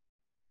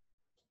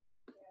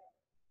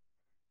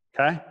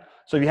 Okay?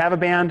 So if you have a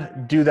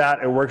band, do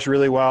that. It works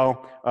really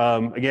well.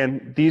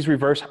 Again, these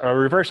reverse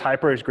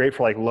hyper is great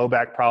for like low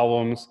back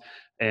problems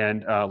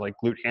and like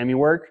glute hammy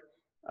work.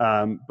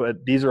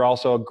 But these are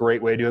also a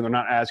great way to do it. They're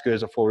not as good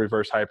as a full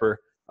reverse hyper,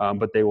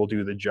 but they will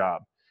do the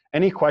job.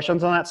 Any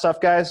questions on that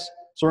stuff, guys?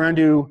 So we're gonna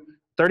do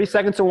 30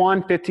 seconds of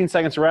one, 15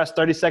 seconds rest,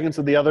 30 seconds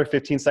of the other,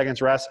 15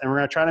 seconds rest, and we're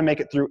gonna try to make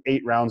it through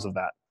 8 rounds of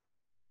that.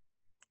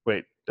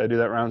 Wait, did I do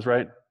that rounds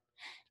right?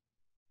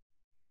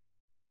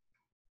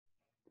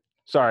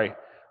 Sorry,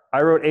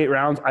 I wrote 8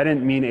 rounds. I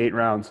didn't mean 8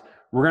 rounds.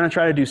 We're gonna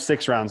try to do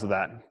 6 rounds of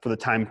that for the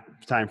time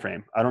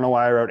frame. I don't know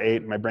why I wrote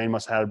 8. My brain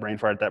must have had a brain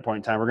fart at that point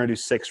in time. We're gonna do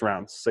 6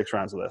 rounds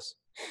of this.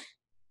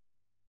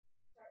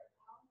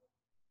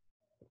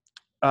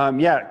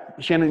 Yeah,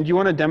 Shannon, do you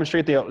want to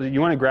demonstrate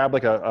you want to grab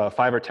like a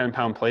 5 or 10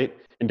 pound plate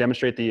and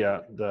demonstrate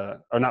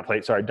or not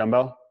plate, sorry,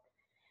 dumbbell,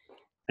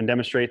 and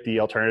demonstrate the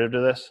alternative to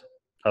this,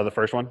 the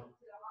first one?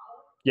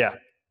 Yeah.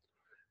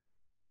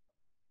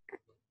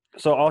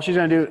 So all she's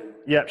gonna do,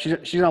 yeah,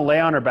 she's gonna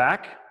lay on her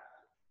back.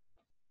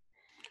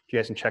 You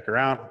guys can check her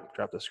out,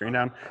 drop the screen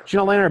down. She's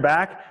gonna lay on her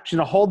back, she's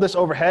gonna hold this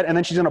overhead, and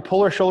then she's gonna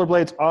pull her shoulder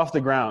blades off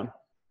the ground,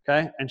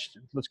 okay? And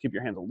let's keep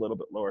your hands a little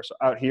bit lower, so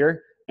out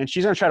here. And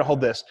she's gonna try to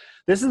hold this.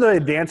 This is the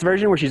advanced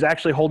version where she's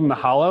actually holding the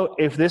hollow.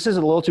 If this is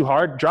a little too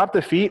hard, drop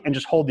the feet and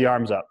just hold the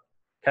arms up,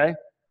 okay?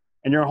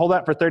 And you're gonna hold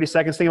that for 30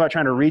 seconds. Think about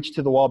trying to reach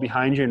to the wall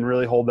behind you and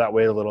really hold that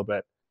weight a little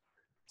bit.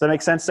 Does that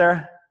make sense,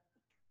 Sarah?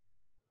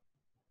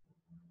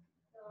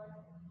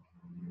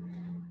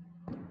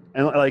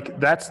 And like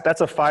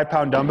that's a 5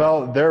 pound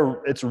dumbbell.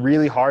 It's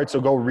really hard, so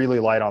go really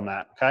light on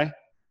that, okay?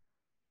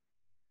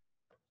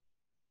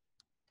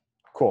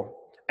 Cool.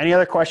 Any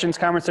other questions,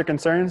 comments, or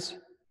concerns?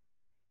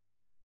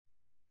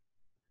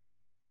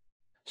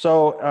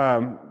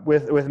 So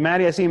with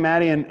Maddie, I see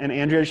Maddie and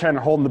Andrea trying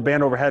to hold the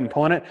band overhead and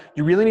pulling it.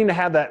 You really need to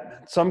have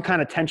some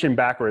kind of tension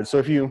backwards. So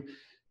if you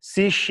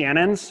see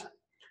Shannon's,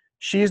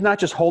 she's not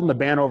just holding the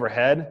band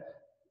overhead.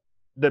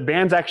 The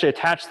band's actually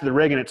attached to the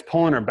rig and it's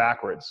pulling her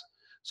backwards.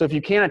 So if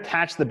you can't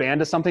attach the band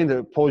to something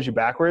that pulls you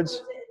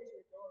backwards,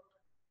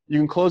 you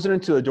can close it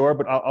into the door,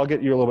 but I'll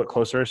get you a little bit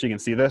closer so you can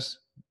see this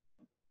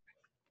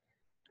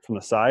from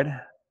the side.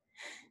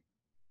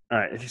 All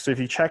right, so if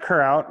you check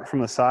her out from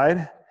the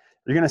side,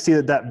 you're gonna see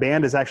that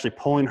band is actually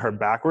pulling her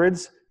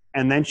backwards,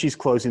 and then she's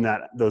closing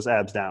those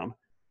abs down.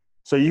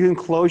 So you can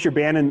close your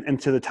band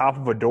into the top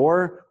of a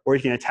door, or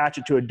you can attach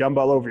it to a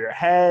dumbbell over your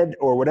head,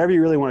 or whatever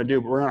you really wanna do,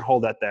 but we're gonna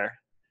hold that there,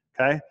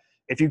 okay?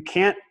 If you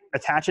can't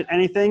attach it to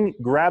anything,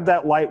 grab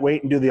that light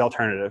weight and do the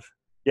alternative.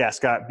 Yeah,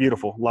 Scott,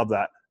 beautiful, love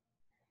that,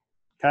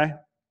 okay?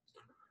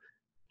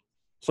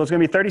 So it's gonna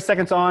be 30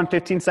 seconds on,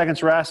 15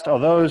 seconds rest of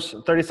those,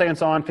 30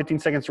 seconds on, 15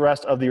 seconds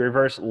rest of the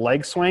reverse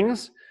leg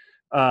swings.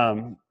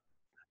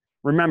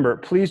 Remember,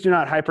 please do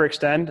not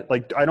hyperextend.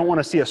 Like, I don't want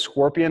to see a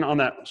scorpion on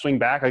that swing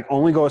back. Like,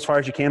 only go as far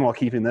as you can while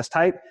keeping this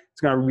tight. It's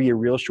going to be a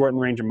real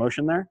shortened range of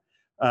motion there.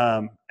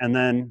 And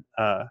then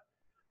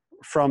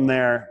from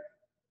there,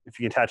 if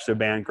you can attach to a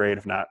band, great.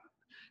 If not.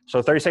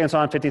 So 30 seconds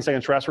on, 15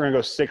 seconds rest. We're going to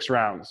go 6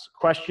 rounds.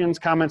 Questions,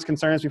 comments,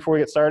 concerns before we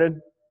get started?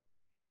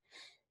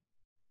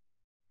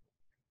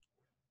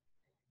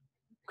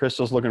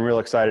 Crystal's looking real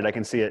excited. I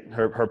can see it.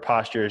 Her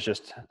posture is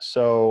just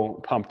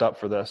so pumped up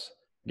for this.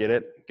 Get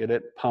it? Get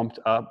it? Pumped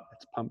up.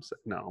 It's pumped.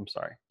 No, I'm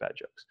sorry. Bad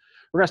jokes.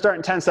 We're going to start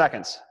in 10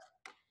 seconds.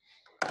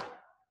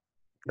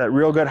 That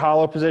real good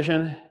hollow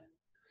position.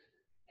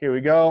 Here we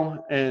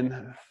go.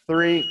 In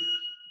 3,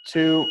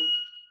 2,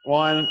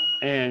 1,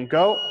 and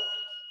go.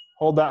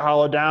 Hold that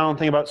hollow down.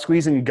 Think about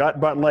squeezing gut,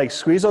 butt, and legs.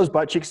 Squeeze those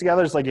butt cheeks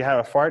together just like you have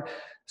a fart.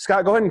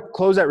 Scott, go ahead and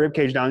close that rib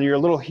cage down. You're a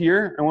little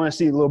here. I want to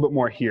see a little bit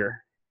more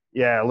here.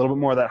 Yeah, a little bit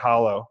more of that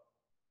hollow.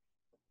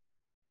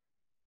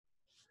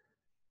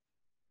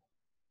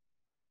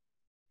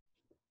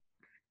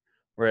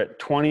 We're at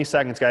 20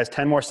 seconds, guys.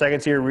 10 more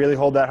seconds here. Really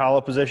hold that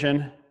hollow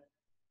position.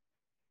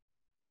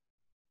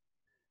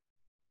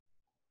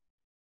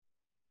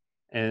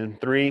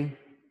 And 3,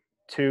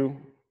 2,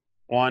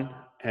 1,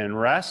 and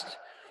rest.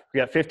 We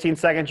got 15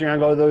 seconds. You're gonna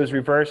go to those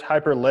reverse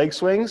hyper leg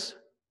swings.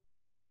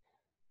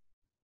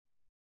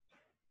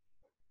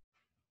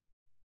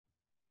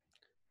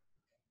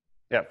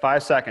 Yeah,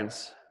 5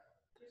 seconds.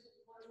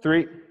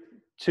 3,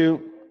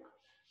 2,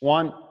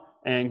 1.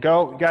 And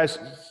go. Guys,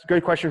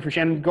 good question from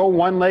Shannon. Go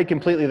one leg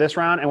completely this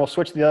round, and we'll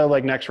switch to the other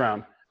leg next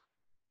round.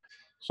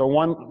 So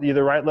one,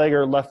 either right leg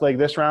or left leg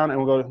this round, and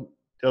we'll go to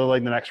the other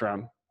leg the next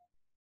round.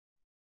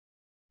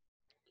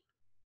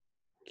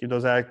 Keep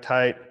those abs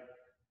tight.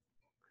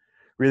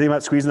 Really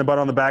about squeezing the butt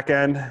on the back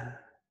end.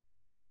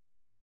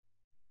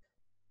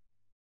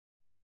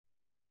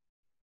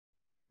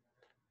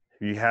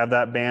 If you have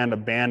that band, a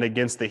band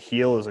against the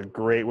heel is a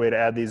great way to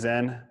add these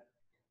in.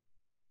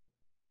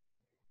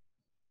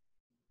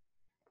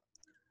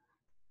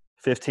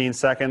 15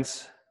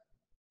 seconds.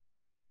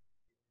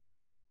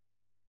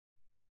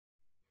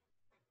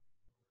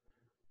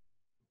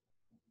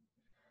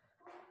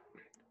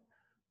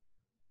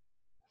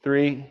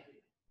 3,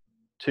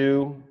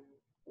 2,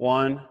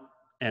 1,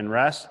 and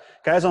rest.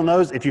 Guys, on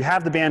those, if you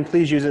have the band,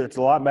 please use it. It's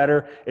a lot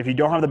better. If you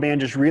don't have the band,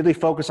 just really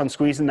focus on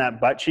squeezing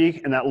that butt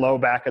cheek and that low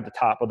back at the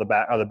top of the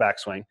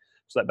backswing.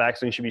 So that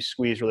backswing should be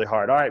squeezed really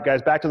hard. All right,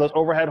 guys, back to those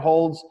overhead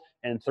holds.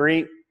 And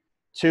 3,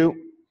 2,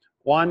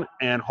 1,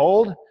 and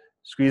hold.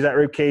 Squeeze that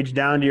rib cage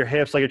down to your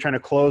hips like you're trying to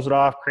close it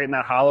off, creating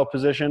that hollow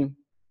position.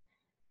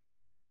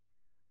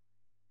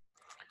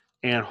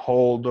 And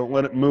hold. Don't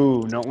let it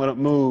move. Don't let it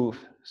move.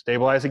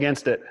 Stabilize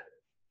against it.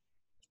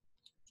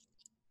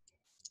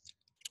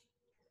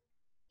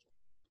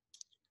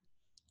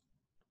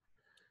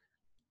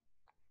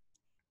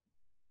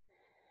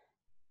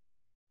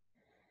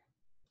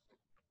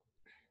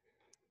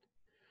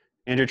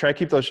 Andrew, try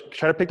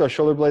to pick those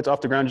shoulder blades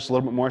off the ground just a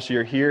little bit more so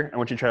you're here. I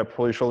want you to try to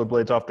pull your shoulder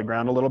blades off the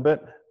ground a little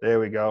bit.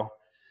 There we go.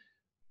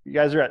 You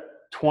guys are at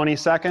 20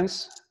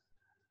 seconds.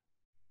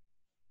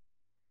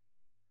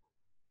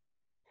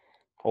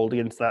 Hold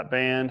against that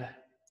band.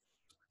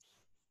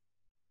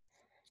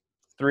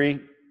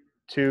 3,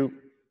 2,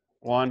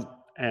 1,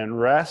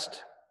 and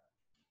rest.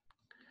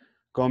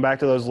 Going back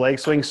to those leg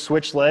swings,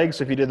 switch legs.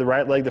 So if you did the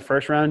right leg the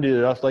first round, do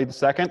the left leg the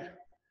second. I'm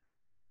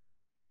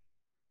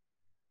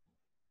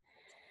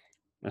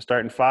gonna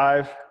start in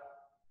 5,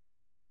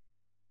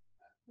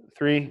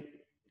 3,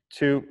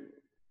 2,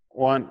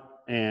 1,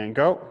 and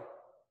go.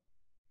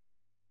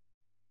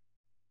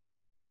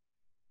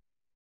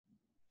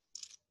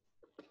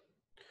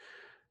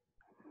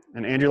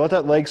 And Andrew, let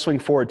that leg swing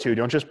forward too.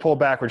 Don't just pull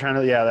back. We're trying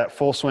to, yeah, that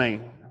full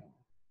swing.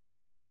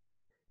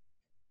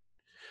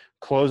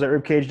 Close that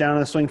rib cage down on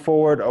the swing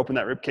forward. Open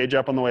that rib cage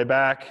up on the way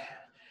back.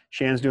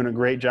 Shan's doing a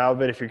great job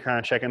of it. If you're kind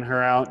of checking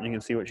her out, you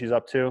can see what she's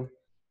up to.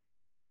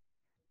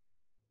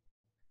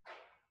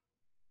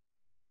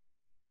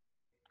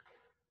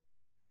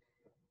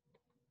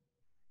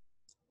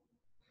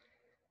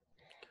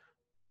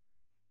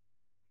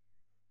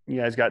 You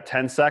guys got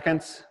 10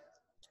 seconds.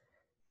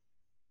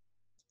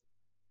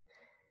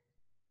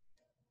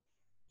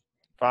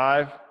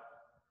 5,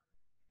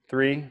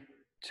 3,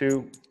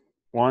 2,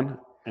 1,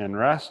 and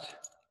rest.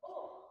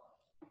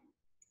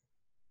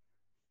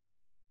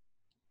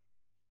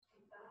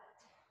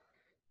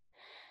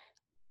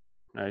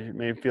 Now you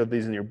may feel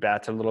these in your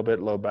bats a little bit,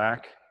 low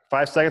back.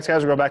 5 seconds,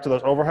 guys. We'll go back to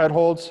those overhead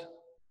holds.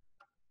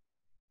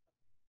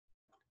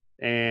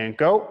 And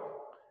go.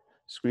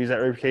 Squeeze that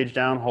rib cage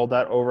down. Hold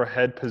that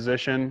overhead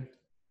position.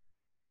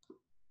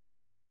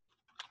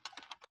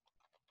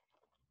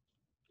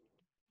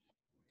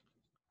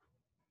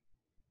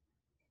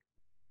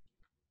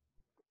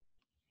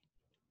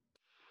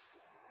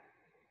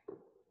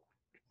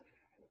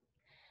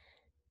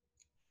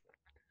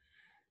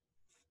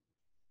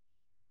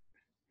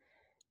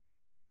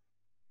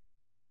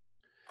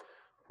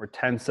 We're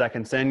 10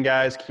 seconds in,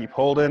 guys. Keep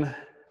holding.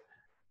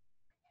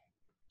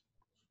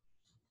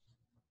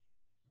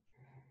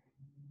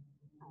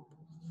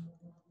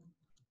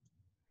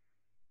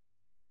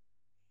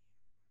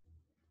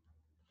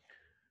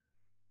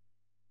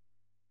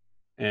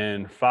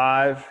 And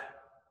 5,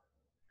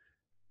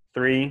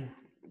 3,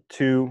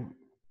 2,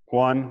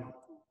 1.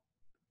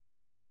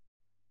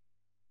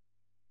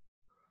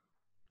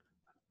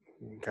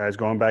 Guys,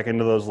 going back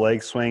into those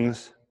leg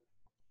swings.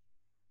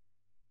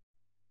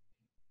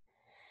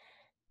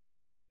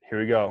 Here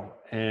we go.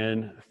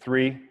 And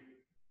 3,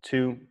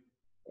 2,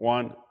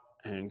 1,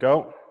 and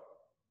go.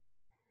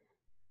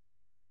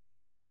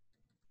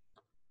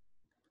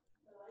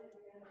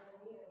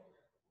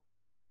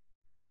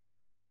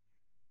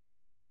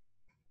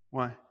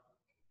 Why?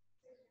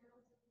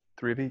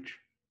 3 of each.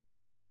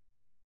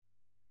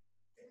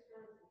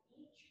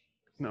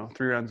 No,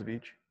 3 rounds of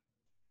each.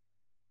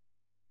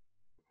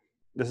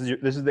 This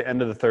is the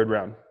end of the 3rd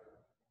round.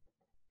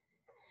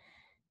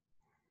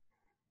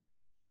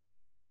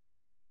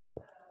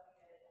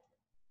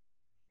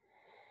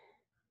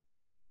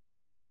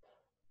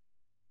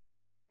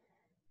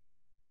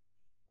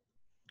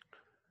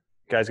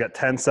 Guys got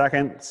 10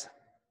 seconds.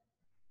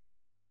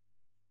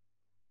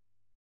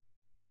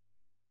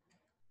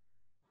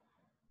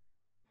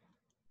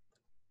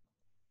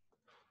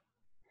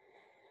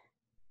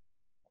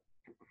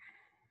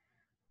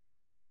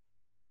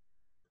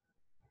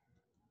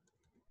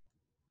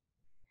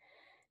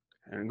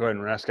 And go ahead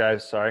and rest,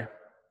 guys. Sorry.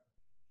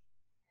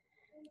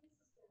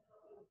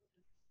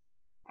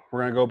 We're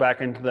going to go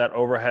back into that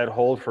overhead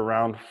hold for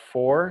round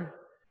 4.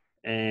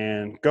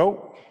 And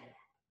go.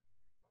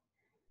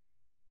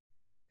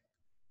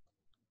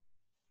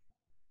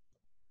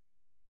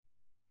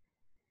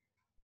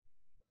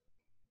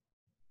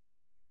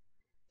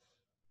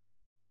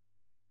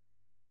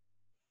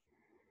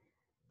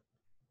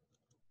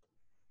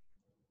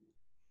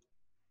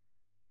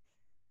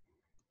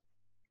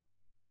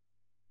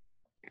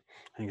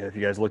 And if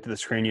you guys looked at the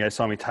screen, you guys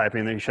saw me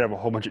typing, then you should have a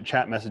whole bunch of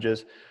chat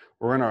messages.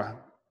 We're going to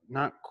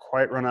not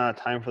quite run out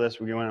of time for this.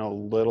 We're going a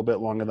little bit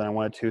longer than I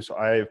wanted to. So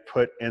I've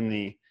put in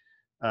the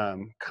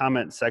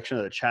comment section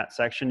of the chat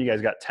section. You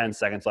guys got 10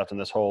 seconds left in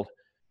this hold.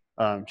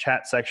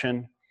 Chat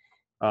section,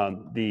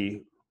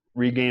 the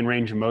regain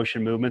range of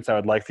motion movements I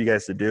would like for you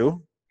guys to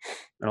do.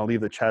 And I'll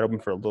leave the chat open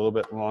for a little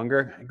bit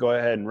longer. Go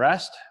ahead and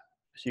rest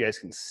so you guys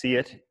can see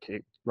it.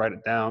 Okay, write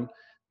it down.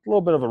 A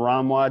little bit of a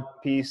Ramwad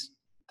piece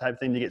type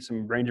thing to get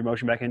some range of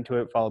motion back into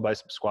it, followed by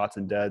some squats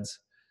and deads.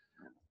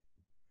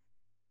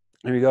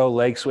 Here we go.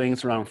 Leg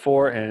swings around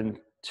 4 and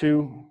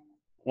 2,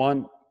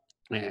 1,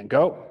 and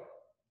go.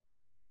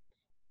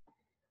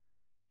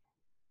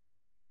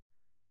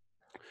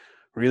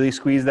 Really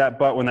squeeze that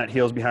butt when that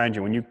heel's behind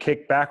you. When you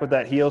kick back with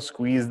that heel,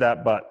 squeeze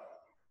that butt.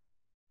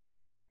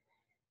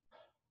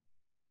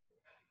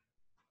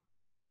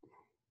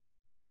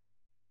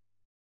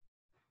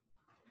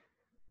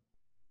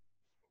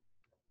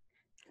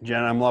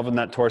 Jen, I'm loving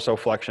that torso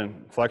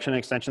flexion. Flexion and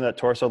extension of that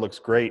torso looks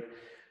great.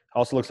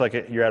 Also looks like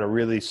you're at a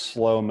really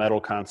slow metal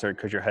concert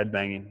because you're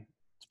headbanging.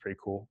 It's pretty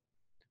cool.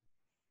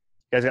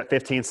 You guys got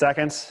 15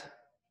 seconds.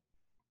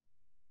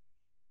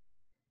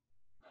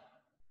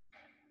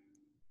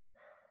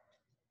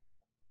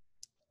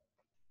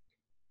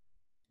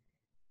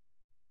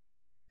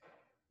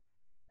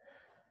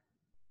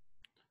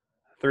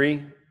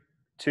 Three,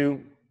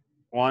 2,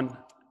 1,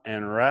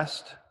 and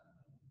rest.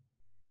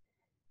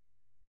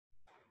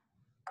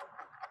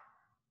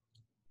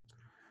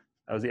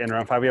 That was the end of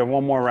round 5. We have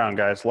one more round,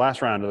 guys.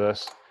 Last round of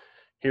this.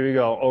 Here we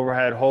go.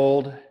 Overhead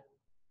hold.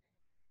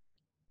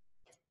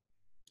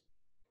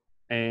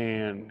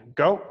 And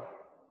go.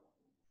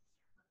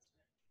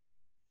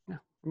 Yeah,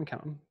 let me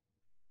count them.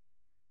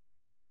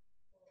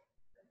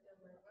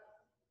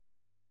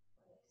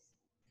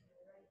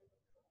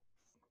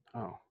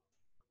 Oh,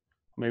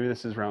 maybe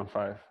this is round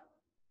 5.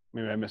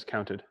 Maybe I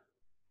miscounted.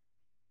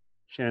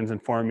 Shannon's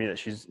informed me that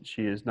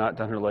she has not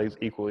done her legs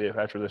equally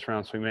after this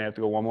round, so we may have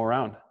to go one more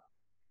round.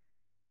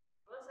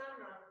 What's that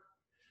wrong?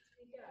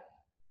 Speak up.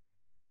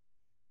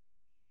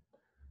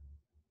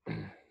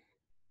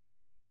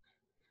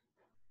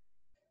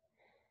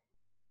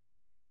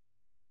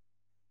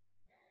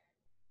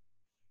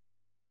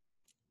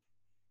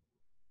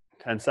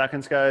 10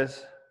 seconds,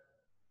 guys.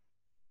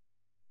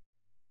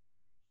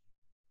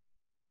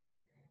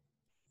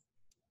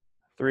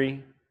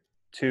 3,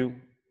 2,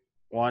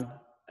 1,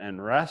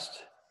 and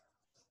rest.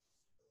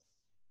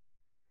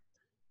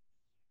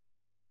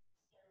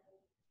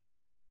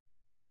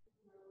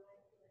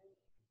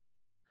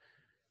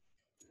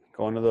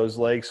 Go into those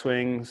leg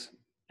swings.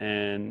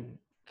 And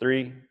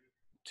 3,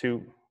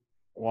 2,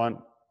 1,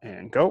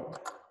 and go.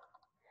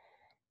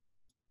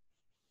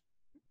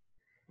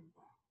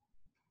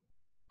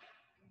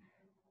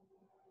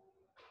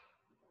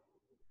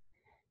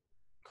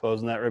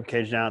 Closing that rib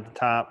cage down at the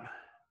top.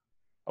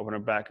 Open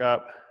it back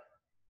up.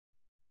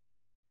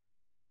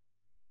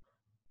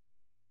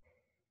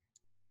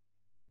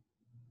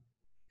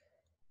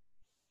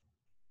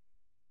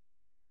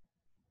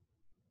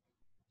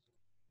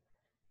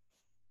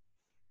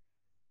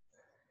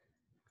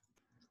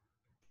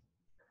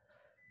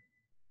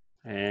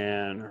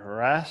 And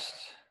rest.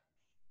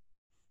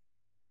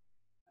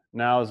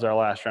 Now is our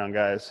last round,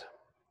 guys.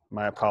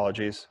 My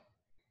apologies.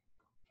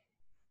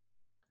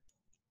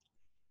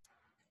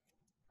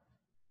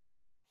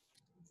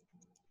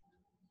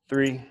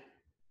 Three,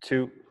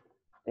 2,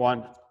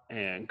 1,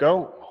 and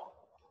go.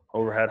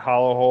 Overhead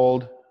hollow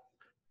hold.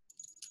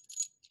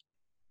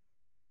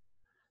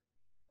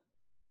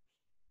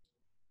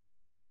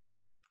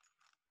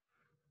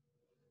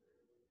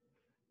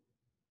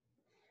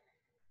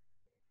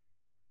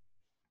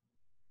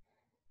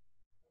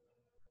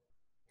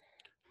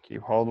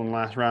 Keep holding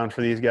last round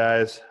for these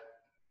guys.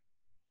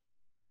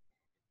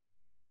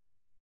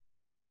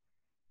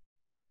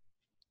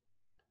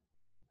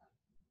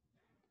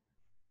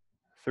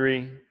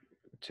 Three,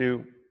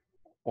 2,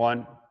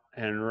 1,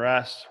 and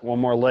rest. One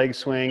more leg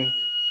swing.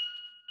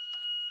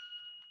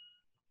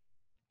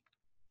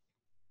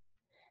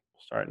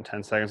 Start in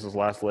 10 seconds, this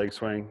last leg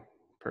swing.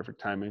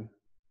 Perfect timing.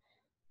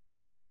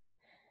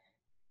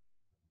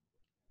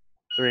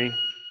 3,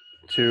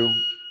 2,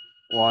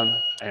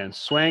 1, and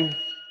swing.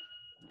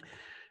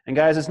 And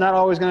guys, it's not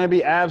always going to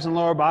be abs and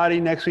lower body.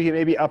 Next week it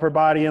may be upper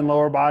body and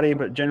lower body,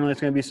 but generally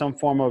it's going to be some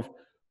form of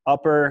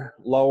upper,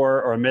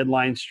 lower, or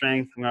midline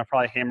strength. I'm going to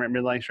probably hammer at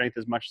midline strength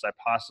as much as I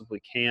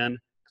possibly can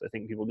because I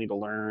think people need to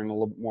learn a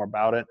little bit more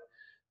about it.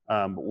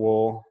 But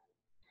we'll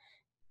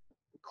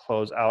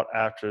close out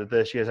after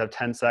this. You guys have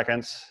 10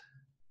 seconds.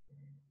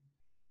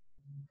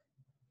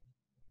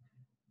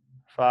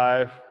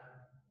 5,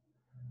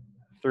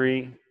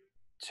 3,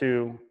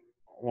 2,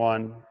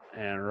 1,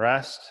 and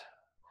rest.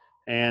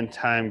 And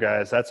time,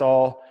 guys. That's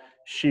all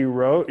she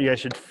wrote. You guys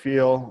should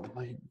feel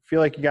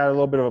like you got a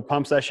little bit of a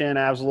pump session,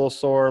 abs a little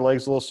sore,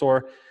 legs a little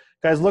sore.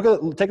 Guys,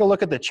 take a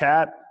look at the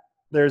chat.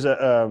 There's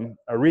a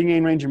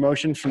regain range of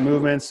motion from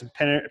movements,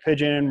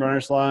 pigeon,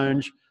 runner's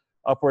lunge,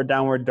 upward,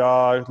 downward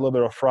dog, a little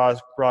bit of frog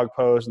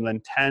pose, and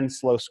then 10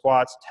 slow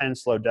squats, 10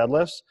 slow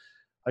deadlifts.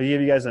 I'll give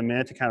you guys a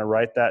minute to kind of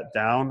write that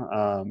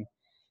down.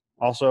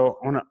 Also,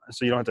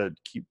 so you don't have to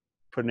keep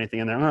put anything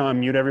in there. I'm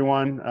going to unmute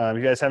everyone. If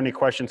you guys have any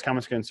questions,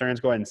 comments, concerns,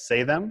 go ahead and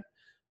say them.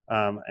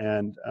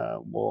 And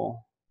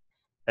we'll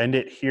end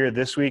it here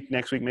this week.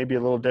 Next week may be a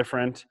little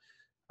different.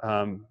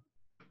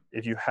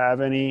 If you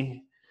have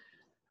any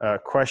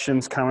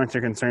questions, comments,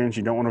 or concerns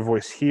you don't want to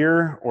voice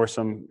here, or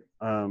some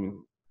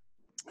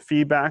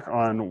feedback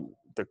on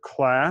the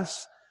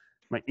class,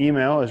 my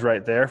email is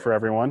right there for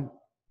everyone.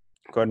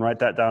 Go ahead and write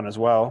that down as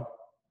well.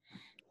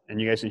 And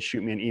you guys can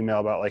shoot me an email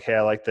about like, hey,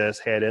 I like this.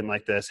 Hey, I didn't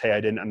like this. Hey,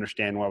 I didn't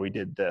understand why we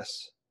did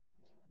this.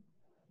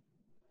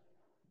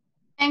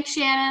 Thanks,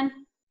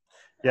 Shannon.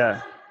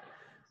 Yeah.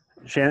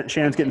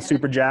 Shannon's getting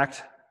super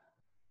jacked.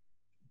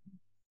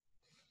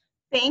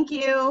 Thank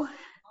you.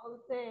 All the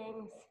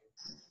things.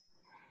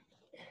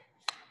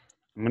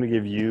 I'm going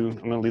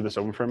to leave this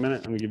open for a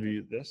minute. I'm going to give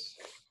you this.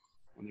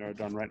 When they're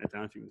done writing it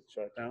down, if you can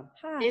shut it down.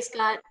 Hi. Hey,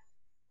 Scott.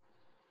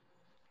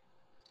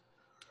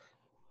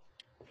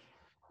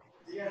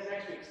 See you guys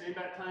next week. Same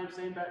bat time,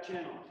 same bat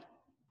channel.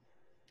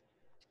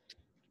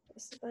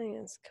 This thing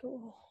is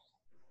cool.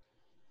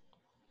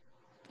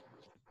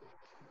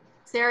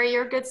 Sarah,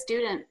 you're a good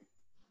student.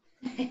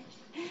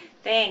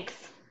 Thanks.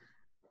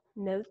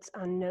 Notes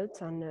on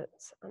notes on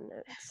notes on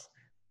notes.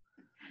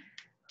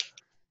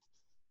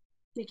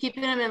 You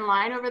keeping them in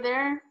line over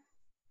there?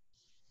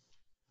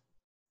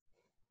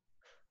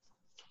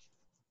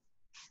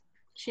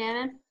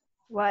 Shannon?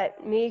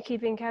 What, me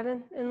keeping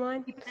Kevin in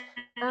line? Keeping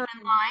them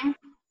in line?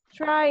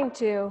 Trying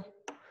to.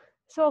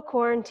 This whole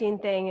quarantine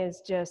thing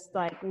is just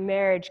like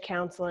marriage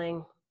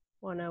counseling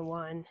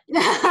 101.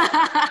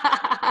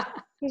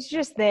 He's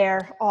just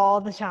there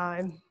all the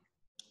time.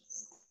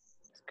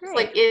 It's great.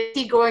 Like, is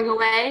he going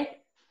away?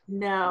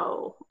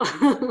 No.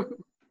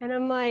 And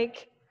I'm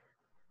like,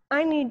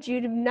 I need you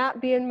to not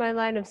be in my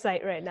line of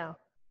sight right now.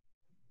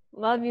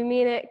 Love you,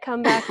 mean it,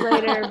 come back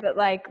later, but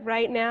like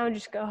right now,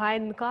 just go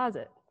hide in the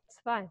closet. It's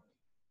fine.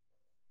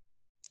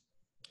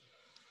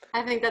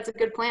 I think that's a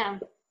good plan.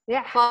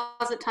 Yeah.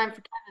 Closet time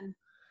for Kevin.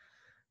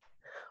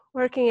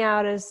 Working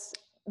out has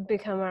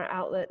become our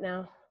outlet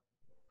now.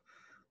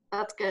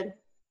 That's good.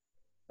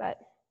 But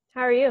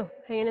how are you?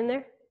 Hanging in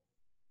there?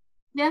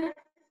 Yeah.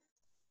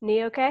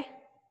 Knee okay?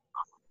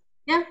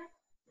 Yeah.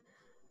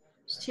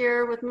 Just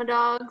here with my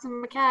dogs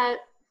and my cat.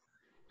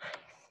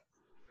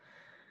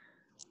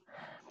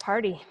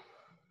 Party.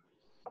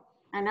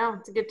 I know,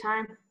 it's a good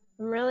time.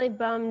 I'm really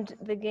bummed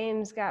the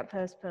games got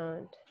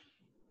postponed.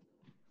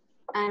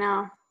 I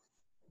know.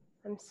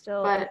 I'm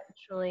still But-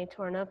 emotionally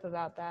torn up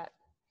about that.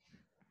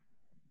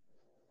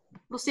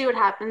 We'll see what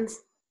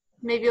happens.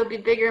 Maybe it'll be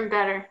bigger and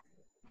better.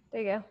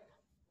 There you go.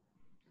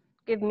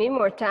 Give me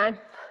more time.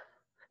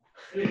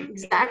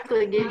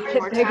 Exactly. Give you Get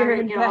more bigger time to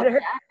and get all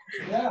better.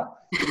 Yeah.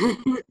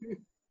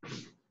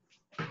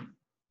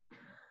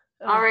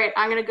 All right,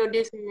 I'm gonna go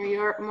do some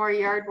more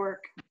yard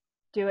work.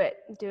 Do it.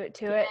 Do it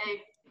to it.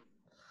 Okay.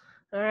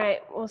 All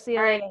right. We'll see you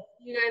All right. later.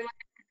 You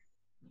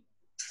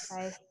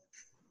guys. Bye.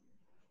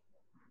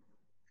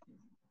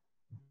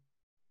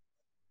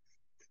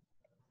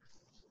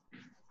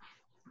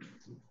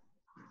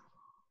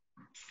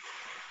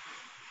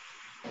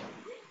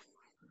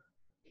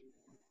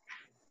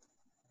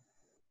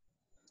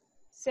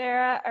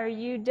 Sarah, are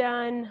you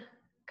done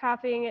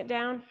copying it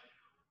down?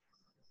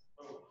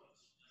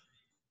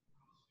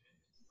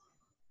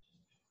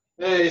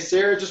 Hey,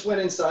 Sarah just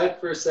went inside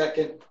for a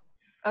second.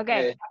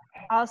 Okay. Hey.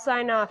 I'll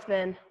sign off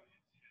then.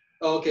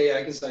 Oh, okay, yeah,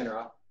 I can sign her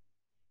off.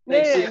 No,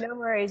 Thanks, no, see ya. no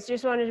worries.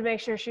 Just wanted to make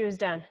sure she was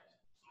done.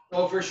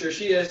 Oh, for sure,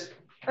 she is.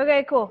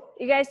 Okay, cool.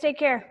 You guys take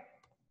care.